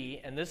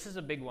ability, and this is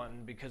a big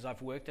one because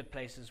I've worked at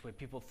places where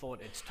people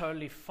thought it's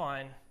totally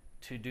fine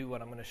to do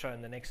what I'm going to show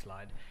in the next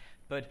slide,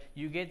 but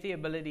you get the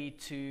ability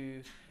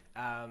to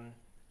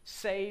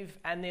save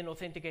and then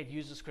authenticate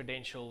users'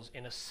 credentials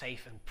in a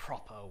safe and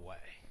proper way.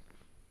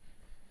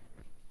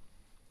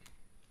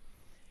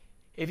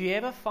 If you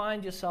ever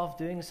find yourself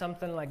doing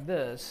something like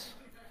this,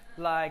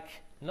 like,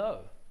 no,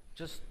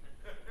 just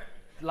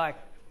like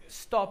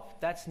stop.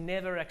 That's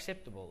never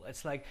acceptable.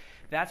 It's like,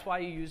 that's why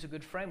you use a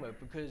good framework,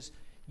 because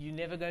you're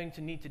never going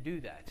to need to do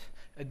that.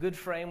 A good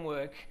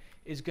framework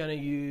is going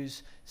to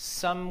use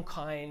some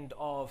kind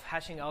of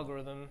hashing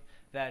algorithm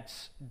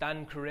that's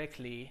done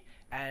correctly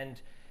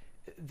and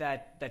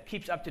that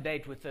keeps up to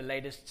date with the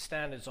latest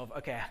standards of,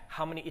 okay,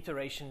 how many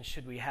iterations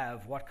should we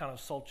have? What kind of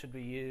salt should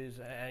we use?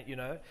 You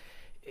know,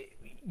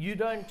 you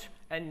don't,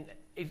 and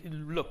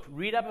look,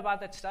 read up about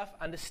that stuff,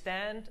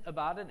 understand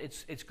about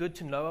it. It's good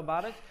to know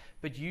about it,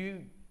 but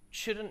you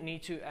shouldn't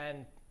need to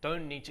and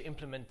don't need to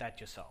implement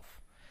that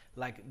yourself.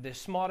 Like, there's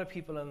smarter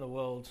people in the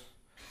world.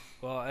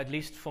 Well, at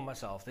least for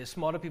myself, there's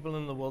smarter people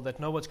in the world that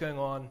know what's going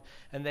on,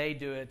 and they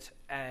do it,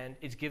 and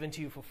it's given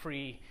to you for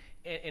free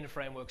in a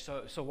framework.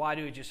 So why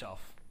do it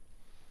yourself?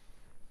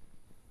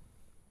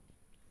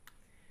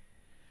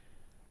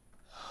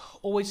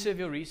 Always serve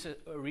your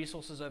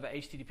resources over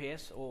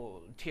HTTPS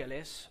or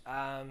TLS.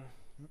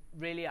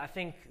 Really, I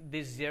think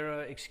there's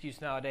zero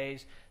excuse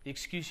nowadays. The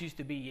excuse used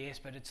to be, yes,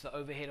 but it's the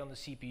overhead on the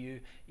CPU.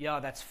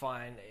 Yeah, that's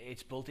fine.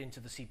 It's built into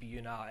the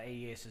CPU now.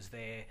 AES is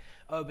there.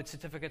 Oh, but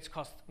certificates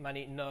cost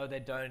money. No,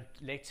 they don't.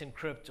 Let's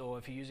encrypt. Or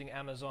if you're using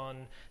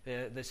Amazon,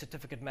 the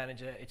certificate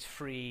manager, it's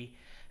free.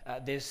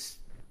 There's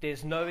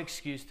no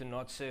excuse to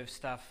not serve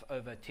stuff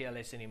over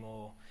TLS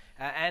anymore.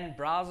 And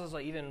browsers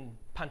are even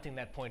punting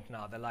that point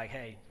now. They're like,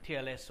 hey,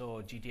 TLS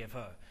or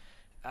GTFO.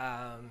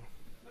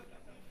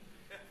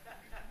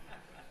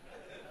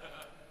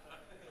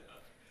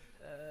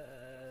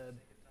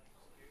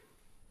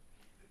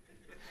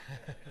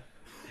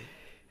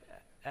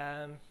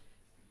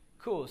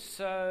 Cool.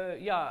 So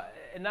yeah,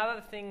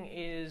 another thing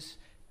is,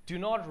 do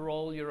not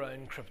roll your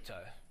own crypto.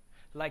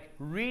 Like,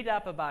 read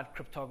up about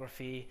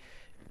cryptography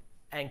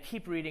and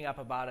keep reading up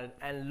about it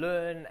and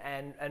learn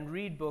and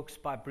read books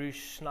by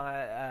Bruce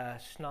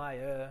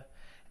Schneier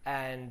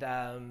and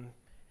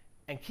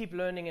keep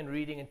learning and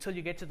reading until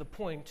you get to the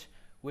point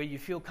where you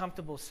feel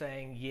comfortable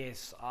saying,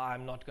 yes,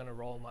 I'm not going to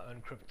roll my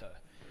own crypto.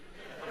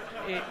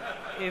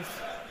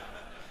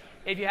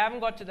 If you haven't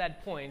got to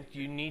that point,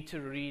 you need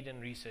to read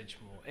and research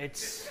more.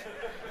 It's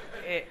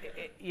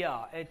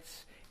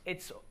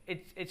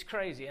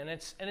crazy, and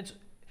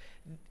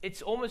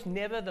it's almost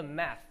never the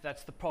math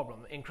that's the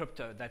problem in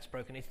crypto that's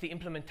broken. It's the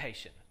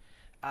implementation.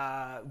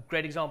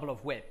 Great example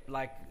of web.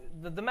 Like,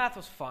 the math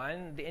was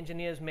fine. The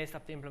engineers messed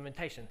up the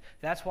implementation.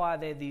 That's why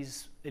there are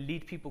these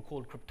elite people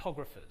called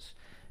cryptographers.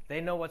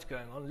 They know what's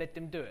going on. Let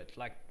them do it.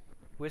 Like,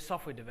 we're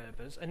software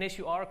developers. Unless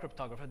you are a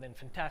cryptographer, then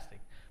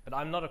fantastic. But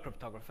I'm not a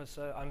cryptographer,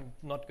 so I'm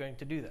not going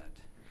to do that.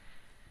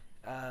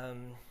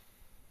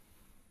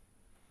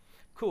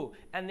 Cool.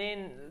 And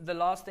then the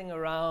last thing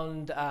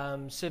around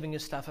serving your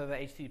stuff over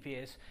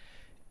HTTPS,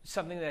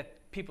 something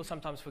that people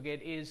sometimes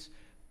forget is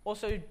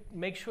also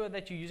make sure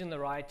that you're using the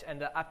right and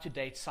the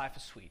up-to-date Cypher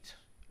suite.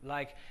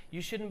 Like,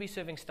 you shouldn't be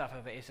serving stuff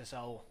over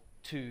SSL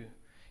 2.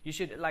 You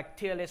should, like,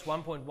 TLS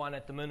 1.1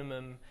 at the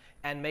minimum,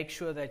 and make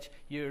sure that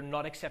you're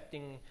not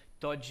accepting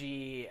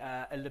dodgy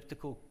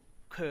elliptical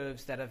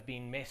curves that have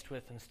been messed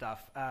with and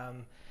stuff.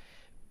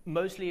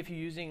 Mostly if you're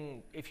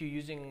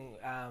using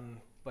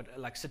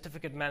like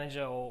Certificate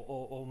Manager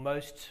or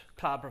most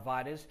cloud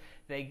providers,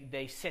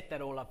 they set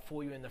that all up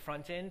for you in the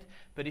front end.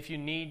 But if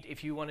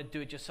you want to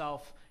do it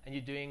yourself and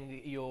you're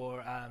doing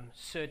your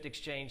cert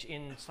exchange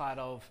inside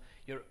of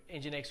your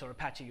Nginx or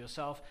Apache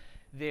yourself,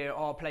 there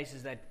are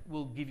places that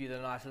will give you the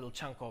nice little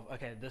chunk of,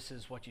 okay, this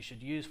is what you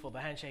should use for the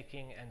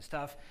handshaking and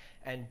stuff,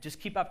 and just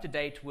keep up to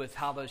date with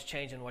how those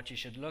change and what you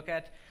should look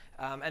at.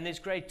 And there's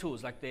great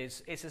tools, like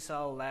there's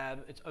SSL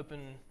Lab, it's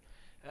open,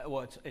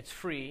 it's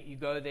free. You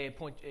go there,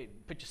 put your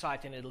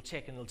site in, it'll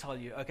check and it'll tell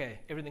you, okay,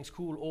 everything's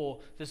cool, or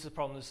this is a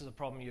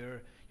problem,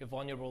 you're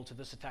vulnerable to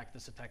this attack.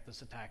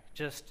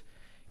 Just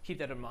keep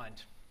that in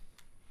mind.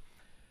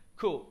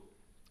 Cool.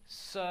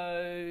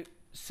 So,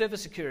 server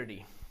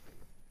security.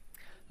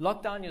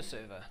 Lock down your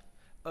server.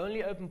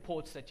 Only open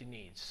ports that you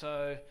need.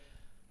 So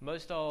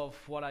most of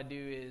what I do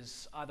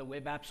is either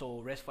web apps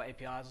or RESTful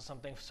APIs or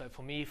something. So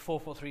for me,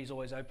 443 is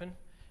always open.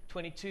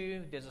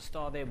 22, there's a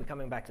star there. We're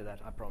coming back to that,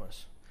 I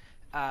promise.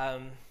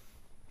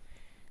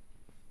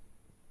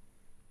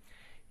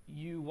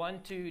 You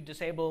want to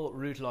disable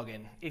root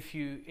login if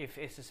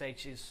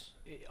SSH is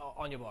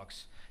on your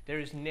box.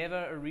 There is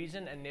never a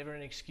reason and never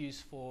an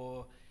excuse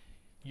for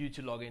you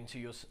to log into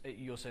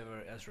your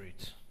server as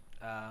root.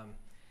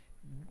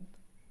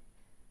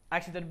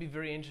 Actually, that'd be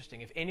very interesting.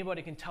 If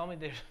anybody can tell me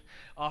there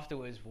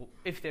afterwards,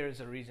 if there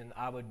is a reason,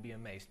 I would be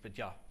amazed. But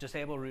yeah,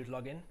 disable root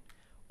login.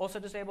 Also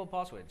disable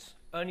passwords.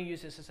 Only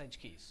use SSH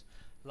keys.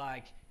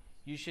 Like,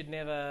 you should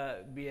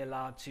never be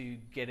allowed to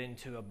get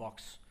into a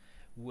box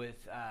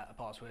with a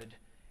password.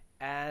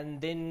 And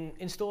then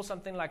install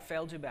something like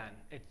fail2ban,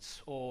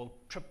 or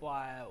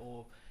Tripwire,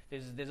 or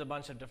there's a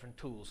bunch of different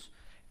tools.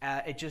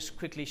 It just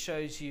quickly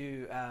shows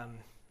you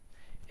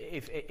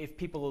if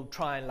people will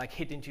try and like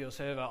hit into your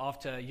server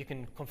after, you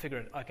can configure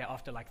it. Okay,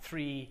 after like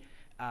 3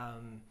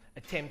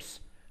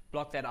 attempts,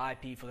 block that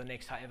IP for the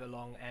next however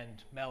long,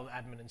 and mail the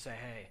admin and say,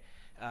 hey,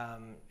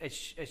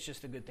 it's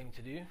just a good thing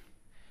to do.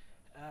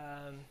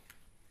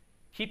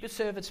 Keep your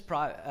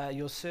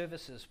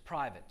services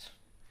private.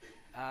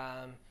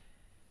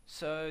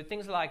 So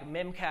things like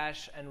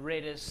Memcache and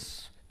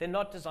Redis, they're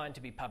not designed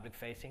to be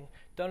public-facing.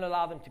 Don't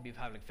allow them to be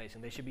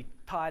public-facing. They should be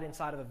tied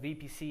inside of a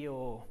VPC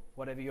or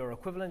whatever your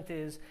equivalent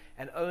is,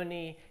 and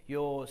only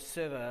your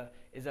server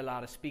is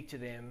allowed to speak to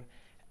them.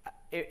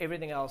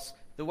 Everything else,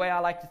 the way I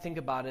like to think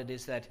about it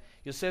is that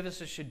your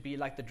services should be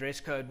like the dress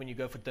code when you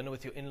go for dinner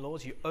with your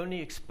in-laws. You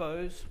only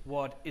expose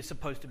what is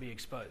supposed to be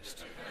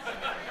exposed.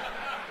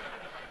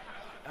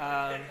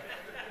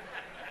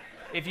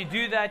 If you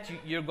do that,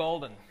 you're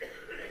golden.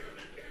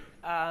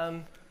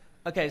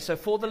 Okay, so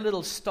for the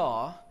little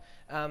star,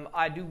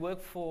 I do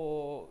work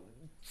for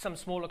some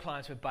smaller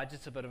clients where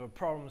budget's a bit of a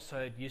problem. So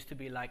it used to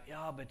be like,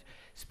 yeah, but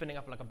spinning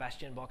up like a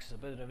Bastion box is a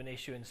bit of an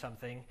issue in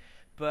something.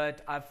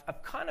 But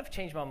I've kind of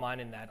changed my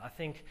mind in that. I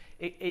think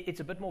it's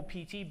a bit more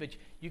PT, but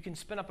you can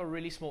spin up a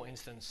really small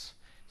instance.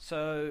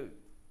 So,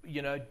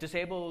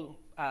 disable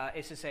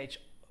SSH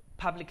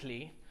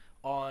publicly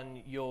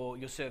on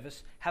your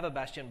service, have a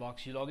Bastion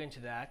box, you log into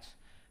that,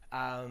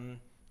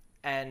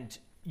 and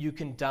you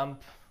can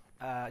jump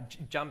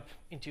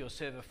into your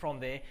server from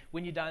there.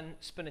 When you're done,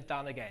 spin it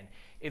down again.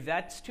 If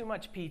that's too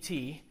much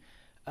PT,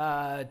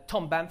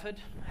 Tom Bamford,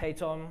 hey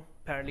Tom,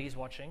 apparently he's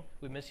watching,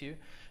 we miss you.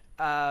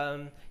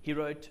 He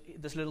wrote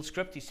this little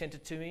script, he sent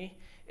it to me.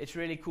 It's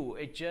really cool.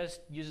 It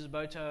just uses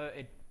Boto,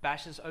 it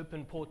bashes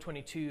open port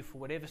 22 for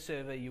whatever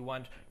server you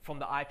want from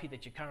the IP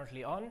that you're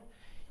currently on.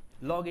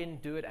 Log in,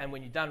 do it, and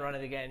when you're done, run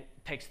it again,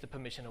 takes the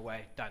permission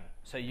away, done.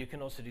 So you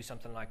can also do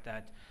something like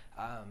that.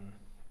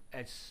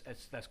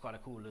 That's quite a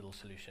cool little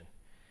solution.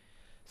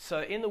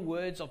 So in the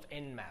words of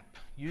Nmap,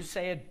 you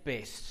say it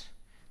best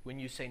when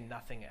you say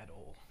nothing at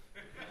all.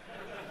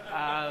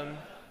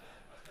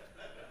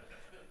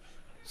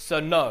 So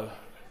no.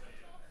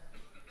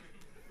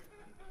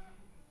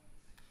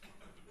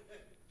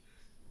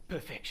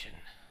 Perfection.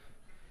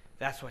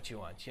 That's what you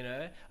want,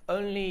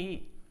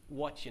 Only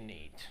what you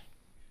need.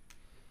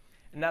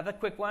 Another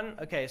quick one.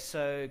 Okay,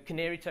 so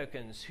canary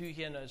tokens. Who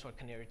here knows what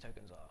canary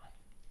tokens are?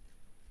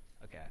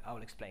 Okay, I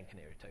will explain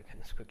canary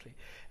tokens quickly.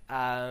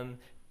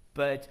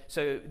 But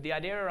so the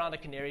idea around a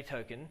canary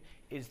token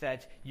is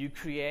that you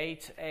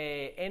create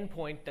an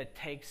endpoint that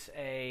takes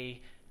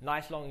a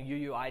nice long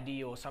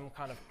UUID or some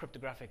kind of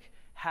cryptographic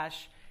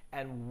hash,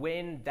 and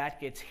when that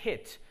gets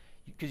hit,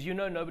 because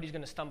nobody's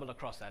going to stumble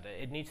across that.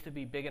 It needs to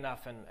be big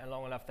enough and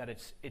long enough that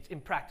it's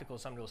impractical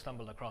somebody will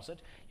stumble across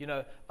it.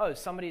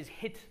 Somebody's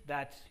hit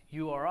that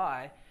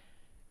URI,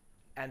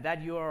 and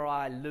that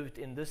URI lived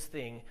in this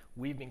thing,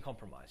 we've been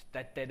compromised.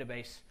 That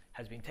database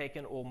has been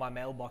taken, or my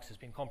mailbox has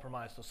been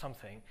compromised or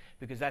something,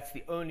 because that's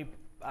the only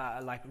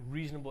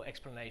reasonable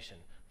explanation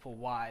for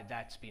why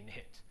that's been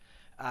hit.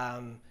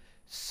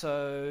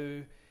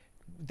 So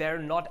they're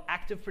not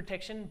active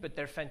protection, but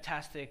they're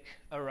fantastic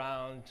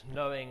around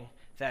knowing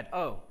that,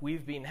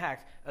 we've been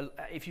hacked.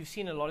 If you've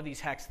seen a lot of these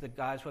hacks, the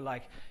guys were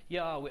like,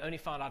 yeah, we only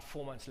found out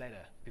 4 months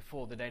later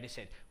before the data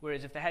set.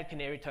 Whereas if they had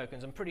canary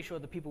tokens, I'm pretty sure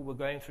the people were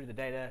going through the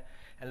data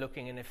and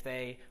looking, and if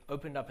they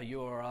opened up a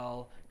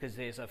URL, because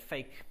there's a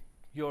fake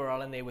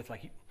URL in there with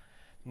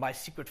my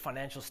secret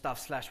financial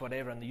stuff /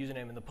 whatever, and the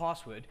username and the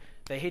password,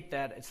 they hit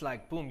that, it's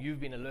like, boom, you've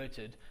been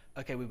alerted.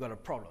 Okay, we've got a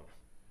problem.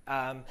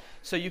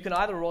 So you can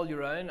either roll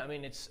your own. I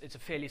mean, it's a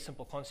fairly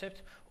simple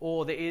concept,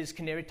 or there is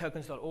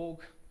canarytokens.org,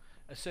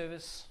 a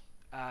service.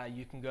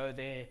 You can go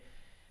there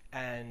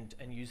and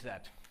use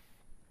that.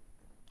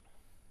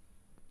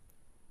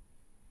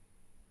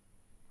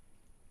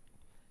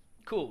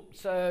 Cool.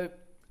 So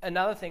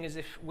another thing is,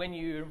 when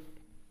you're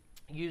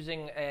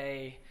using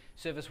a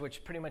service,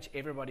 which pretty much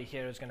everybody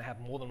here is going to have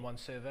more than one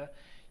server,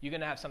 you're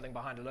going to have something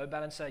behind a load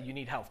balancer. You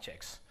need health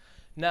checks.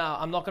 Now,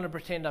 I'm not going to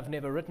pretend I've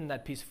never written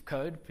that piece of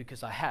code,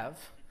 because I have.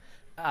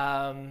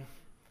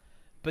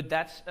 But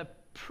that's a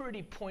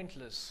pretty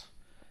pointless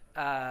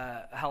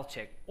health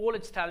check. All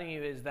it's telling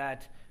you is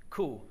that,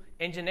 cool,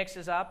 Nginx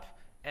is up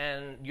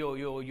and your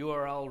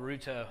URL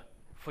router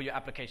for your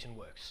application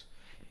works.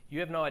 You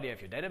have no idea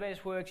if your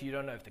database works. You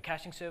don't know if the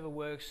caching server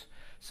works.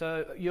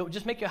 So you'll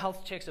just make your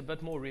health checks a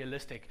bit more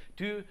realistic.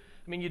 You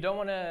don't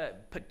want to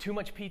put too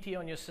much PT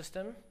on your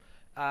system,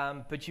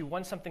 but you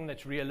want something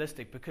that's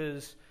realistic,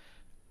 because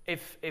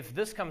if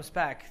this comes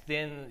back,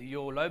 then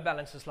your load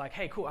balancer is like,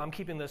 hey, cool, I'm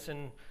keeping this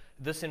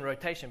in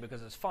rotation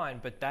because it's fine,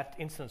 but that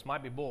instance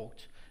might be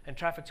balked and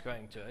traffic's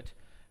going to it.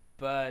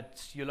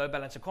 But your load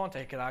balancer can't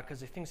take it out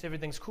because it thinks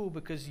everything's cool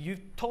because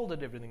you've told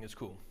it everything is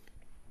cool.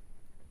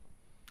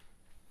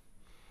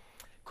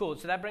 Cool,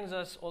 so that brings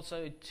us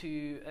also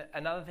to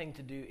another thing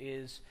to do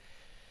is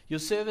your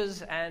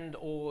servers and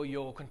or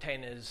your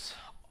containers,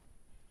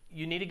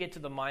 you need to get to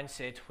the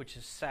mindset, which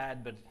is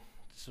sad, but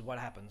this is what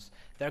happens.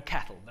 They're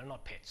cattle, they're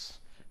not pets.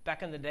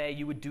 Back in the day,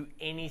 you would do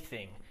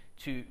anything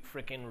to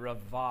freaking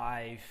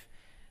revive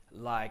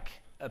like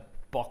a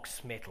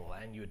box metal,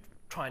 and you would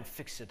try and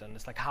fix it, and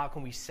it's like, how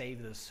can we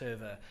save this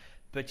server?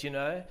 But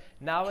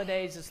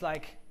nowadays it's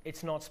like,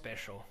 it's not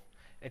special.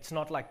 It's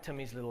not like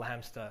Timmy's little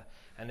hamster.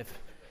 And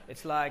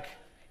it's like,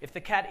 if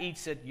the cat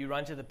eats it, you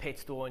run to the pet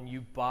store and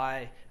you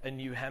buy a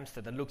new hamster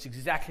that looks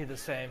exactly the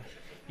same.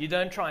 You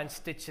don't try and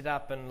stitch it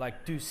up and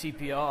like do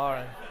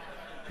CPR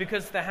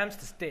because the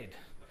hamster's dead.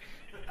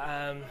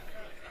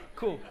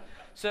 Cool.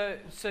 So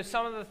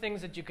some of the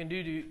things that you can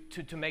do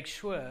to make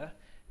sure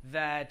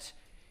that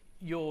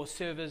your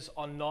servers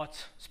are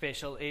not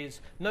special is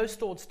no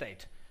stored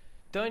state.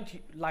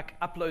 Don't like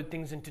upload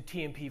things into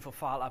TMP for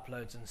file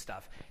uploads and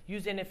stuff.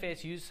 Use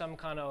NFS, use some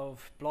kind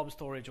of blob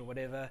storage or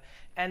whatever,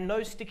 and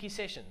no sticky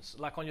sessions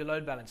like on your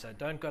load balancer.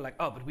 Don't go like,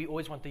 oh, but we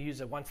always want the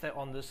user once they're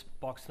on this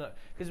box. No,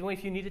 because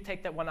if you need to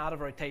take that one out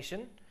of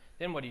rotation,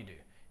 then what do?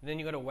 Then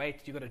you got to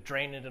wait. You got to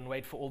drain it and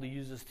wait for all the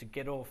users to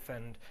get off,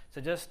 and so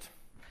just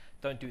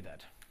don't do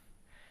that.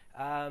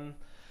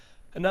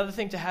 Another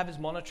thing to have is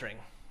monitoring.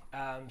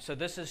 So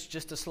this is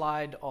just a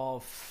slide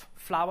of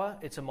Flower.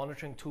 It's a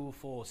monitoring tool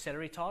for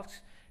celery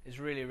tasks. It's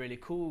really, really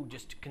cool.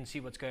 Just can see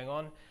what's going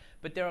on.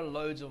 But there are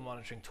loads of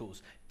monitoring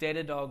tools.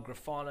 Datadog,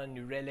 Grafana,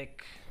 New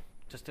Relic,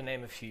 just to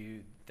name a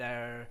few.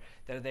 They're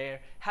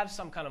there. Have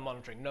some kind of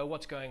monitoring. Know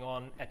what's going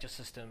on at your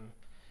system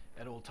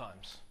at all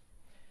times.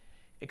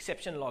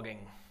 Exception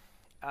logging.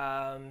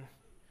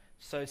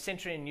 So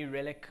Sentry and New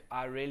Relic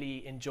I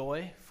really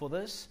enjoy for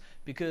this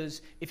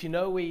because if you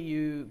know where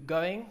you're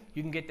going,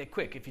 you can get there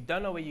quick. If you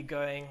don't know where you're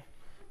going,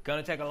 it's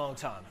going to take a long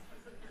time.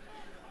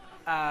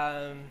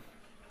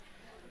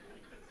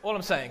 All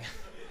I'm saying.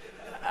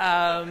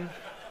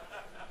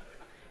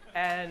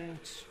 And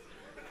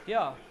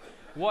yeah,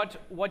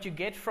 what you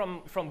get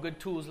from good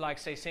tools like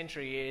say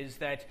Sentry is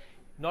that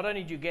not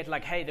only do you get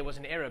like, hey, there was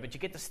an error, but you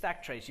get the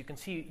stack trace.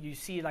 You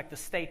see like the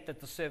state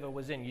that the server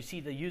was in. You see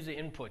the user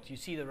input. You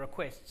see the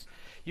requests.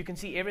 You can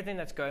see everything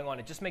that's going on.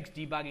 It just makes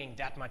debugging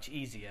that much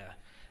easier.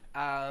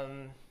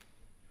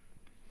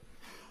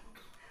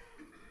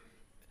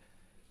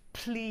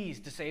 Please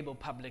disable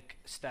public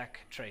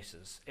stack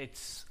traces.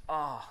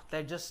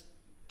 They're just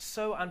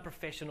so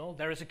unprofessional.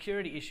 They're a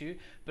security issue,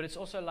 but it's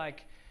also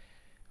like,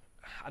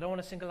 I don't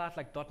want to single out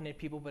like .NET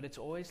people, but it's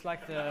always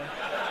like the...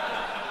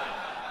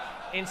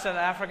 In South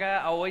Africa,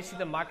 I always see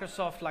the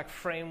Microsoft like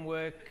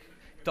framework,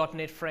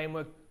 .NET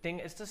framework thing.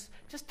 It's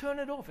just turn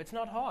it off. It's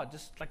not hard.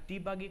 Just like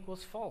debug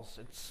equals false.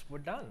 We're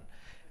done.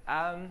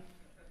 And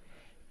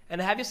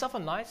have yourself a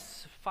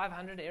nice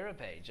 500 error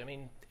page. I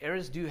mean,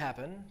 errors do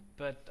happen,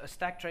 but a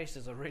stack trace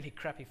is a really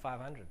crappy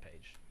 500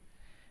 page.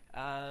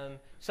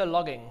 So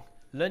logging,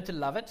 learn to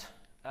love it.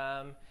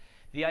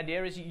 The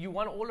idea is you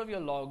want all of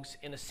your logs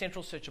in a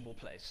central searchable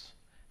place.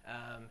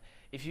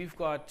 If you've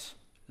got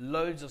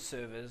loads of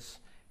servers,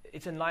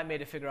 it's a nightmare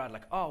to figure out,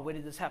 like, oh, where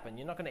did this happen?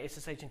 You're not going to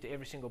SSH into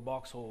every single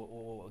box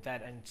or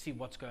that and see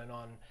what's going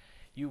on.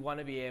 You want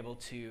to be able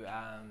to,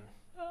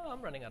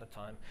 I'm running out of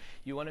time.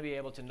 You want to be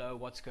able to know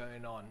what's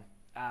going on.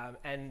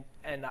 And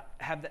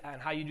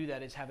how you do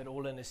that is have it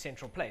all in a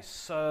central place.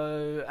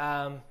 So,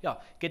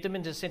 get them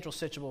into a central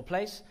searchable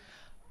place.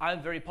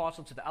 I'm very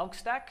partial to the Elk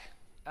stack.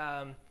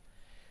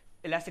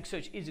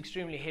 Elasticsearch is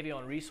extremely heavy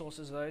on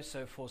resources, though,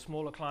 so for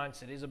smaller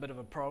clients, it is a bit of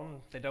a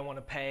problem. They don't want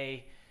to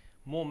pay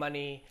more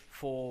money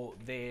for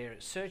their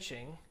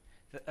searching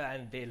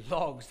and their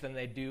logs than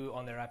they do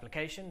on their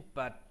application,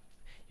 but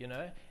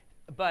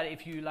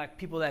if you like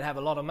people that have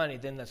a lot of money,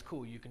 then that's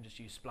cool. You can just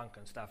use Splunk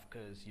and stuff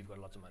because you've got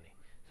lots of money,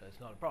 so it's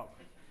not a problem.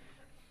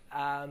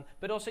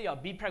 But also,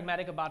 be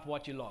pragmatic about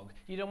what you log.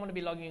 You don't want to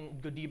be logging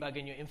good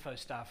debugging your info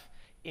stuff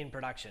in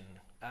production.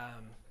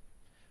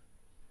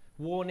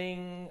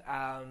 Warning,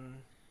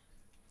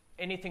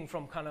 anything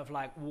from kind of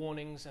like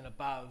warnings and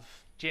above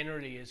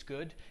generally is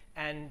good,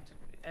 and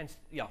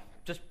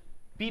just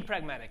be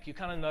pragmatic. You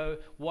kind of know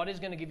what is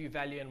going to give you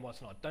value and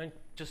what's not. Don't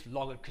just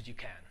log it because you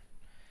can.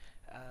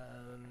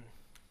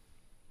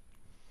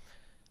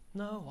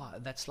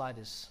 That slide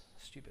is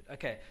stupid.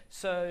 Okay,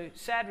 so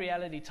sad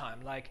reality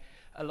time. Like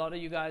a lot of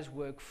you guys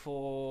work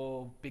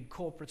for big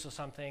corporates or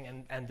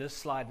something, and this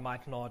slide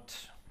might not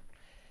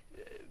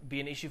be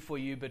an issue for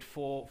you, but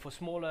for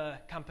smaller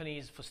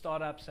companies, for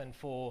startups, and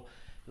for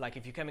like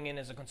if you're coming in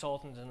as a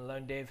consultant and a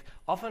lone dev,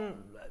 often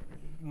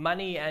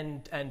money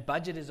and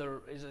budget is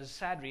a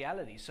sad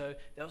reality. So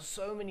there are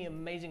so many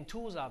amazing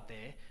tools out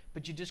there,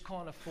 but you just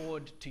can't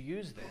afford to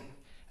use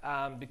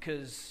them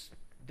because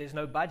there's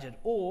no budget,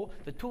 or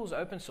the tool's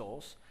open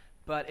source,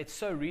 but it's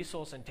so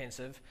resource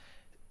intensive.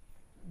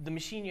 The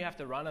machine you have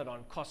to run it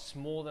on costs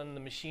more than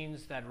the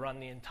machines that run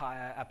the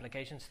entire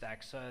application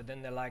stack. So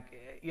then they're like,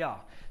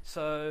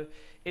 So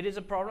it is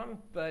a problem,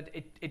 but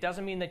it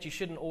doesn't mean that you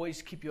shouldn't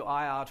always keep your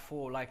eye out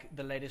for like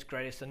the latest,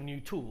 greatest, and new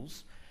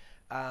tools.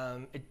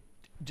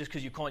 Just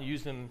because you can't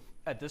use them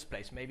at this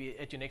place, maybe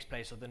at your next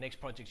place or the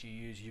next project you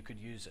use, you could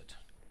use it.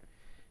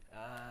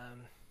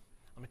 I'm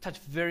going to touch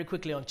very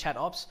quickly on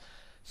ChatOps.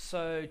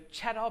 So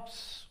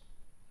ChatOps,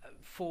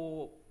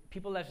 for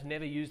people that have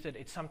never used it,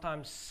 it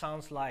sometimes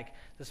sounds like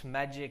this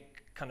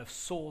magic kind of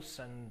sauce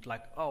and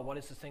like, oh, what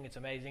is this thing? It's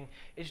amazing.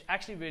 It's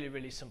actually really,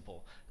 really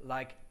simple.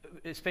 Like,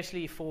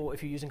 especially if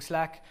you're using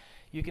Slack,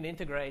 you can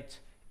integrate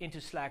into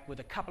Slack with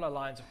a couple of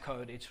lines of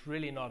code. It's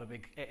really not a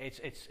big,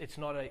 it's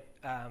not a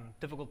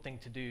difficult thing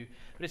to do.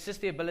 But it's just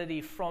the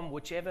ability from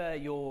whichever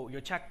your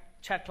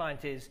chat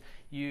client is,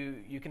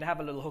 you can have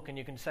a little hook and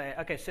you can say,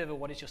 okay, server,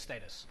 what is your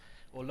status?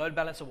 Or load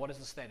balancer, what is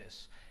the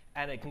status?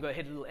 And it can go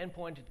hit a little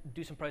endpoint,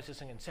 do some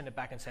processing, and send it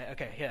back and say,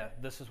 okay, here,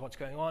 this is what's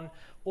going on.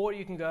 Or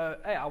you can go,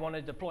 hey, I want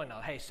to deploy now.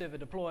 Hey, server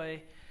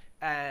deploy,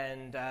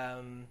 and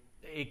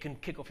it can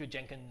kick off your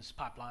Jenkins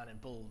pipeline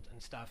and build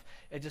and stuff.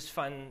 It's just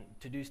fun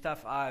to do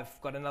stuff. I've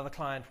got another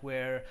client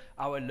where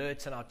our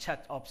alerts and our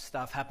chat ops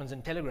stuff happens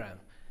in Telegram.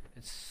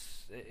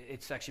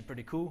 It's actually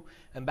pretty cool.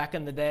 And back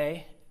in the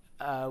day,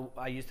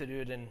 I used to do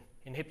it in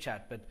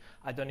HipChat, but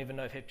I don't even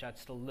know if HipChat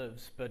still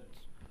lives, but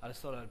I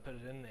just thought I'd put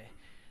it in there.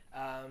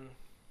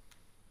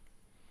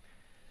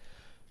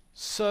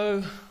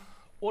 So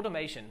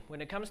automation. When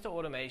it comes to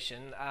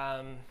automation,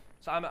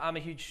 so I'm a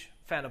huge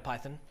fan of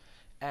Python.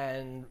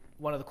 And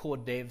one of the core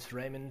devs,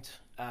 Raymond,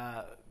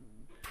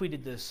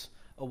 tweeted this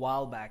a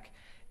while back,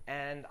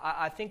 and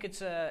I think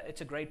it's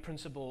a great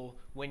principle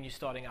when you're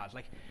starting out.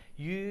 Like,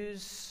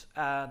 use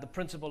the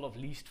principle of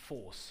least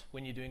force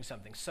when you're doing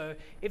something. So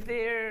if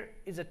there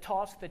is a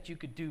task that you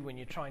could do when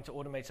you're trying to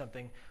automate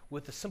something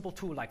with a simple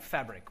tool like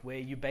Fabric, where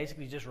you're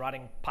basically just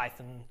writing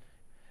Python,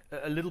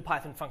 a little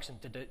Python function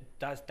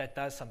that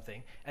does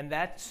something, and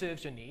that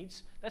serves your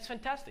needs, that's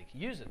fantastic.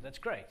 Use it. That's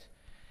great.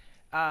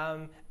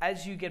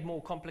 As you get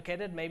more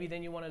complicated, maybe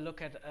then you want to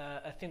look at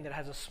a thing that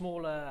has a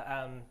smaller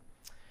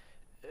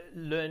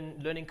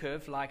learning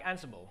curve, like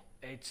Ansible.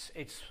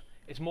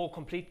 It's more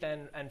complete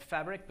than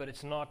Fabric, but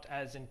it's not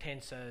as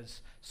intense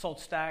as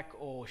SaltStack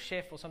or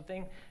Chef or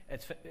something.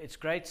 It's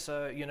great.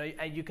 So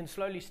and you can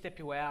slowly step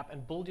your way up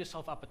and build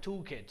yourself up a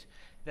toolkit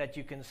that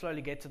you can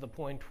slowly get to the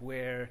point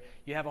where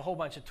you have a whole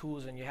bunch of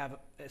tools and you have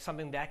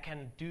something that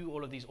can do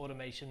all of these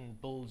automation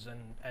builds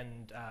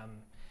and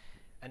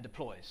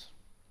deploys.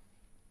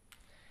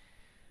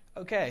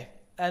 Okay,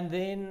 and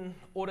then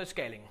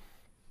auto-scaling.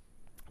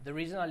 The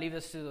reason I leave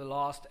this to the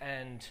last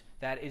and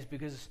that is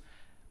because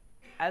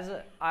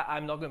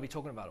I'm not going to be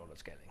talking about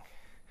auto-scaling.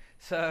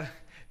 So,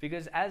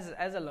 because as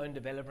a lone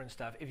developer and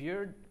stuff, if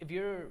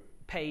you're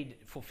paid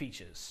for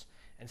features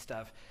and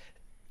stuff,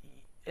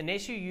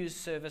 unless you use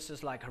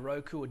services like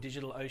Heroku or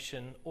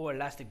DigitalOcean or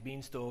Elastic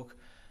Beanstalk,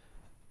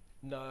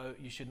 no,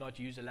 you should not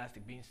use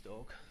Elastic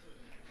Beanstalk.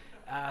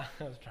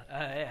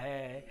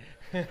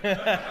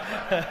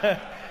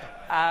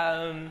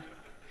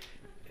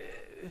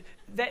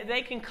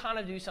 They can kind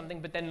of do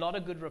something, but they're not a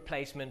good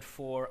replacement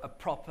for a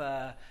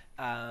proper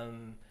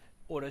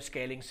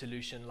auto-scaling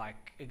solution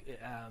like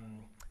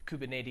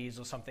Kubernetes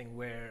or something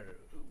where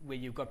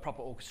you've got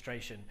proper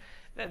orchestration.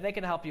 They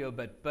can help you a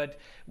bit, but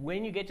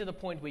when you get to the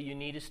point where you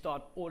need to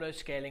start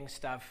auto-scaling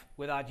stuff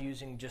without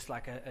using just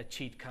like a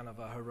cheat kind of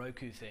a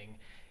Heroku thing,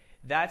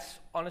 that's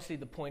honestly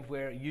the point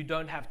where you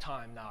don't have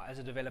time now as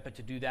a developer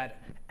to do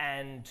that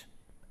and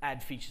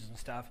add features and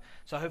stuff.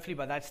 So hopefully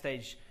by that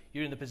stage,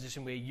 you're in the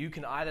position where you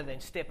can either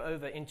then step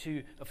over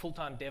into a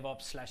full-time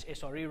DevOps /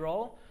 SRE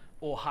role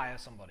or hire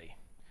somebody.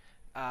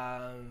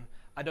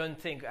 I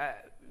don't think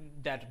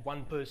that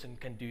one person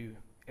can do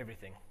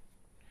everything.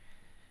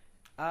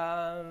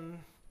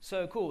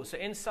 So cool. So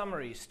in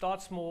summary,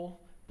 start small,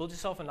 build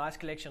yourself a nice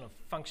collection of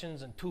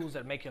functions and tools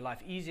that make your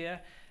life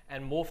easier,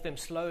 and morph them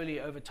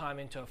slowly over time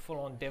into a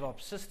full-on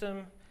DevOps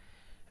system.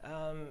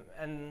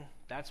 And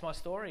that's my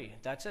story.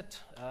 That's it.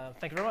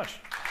 Thank you very much.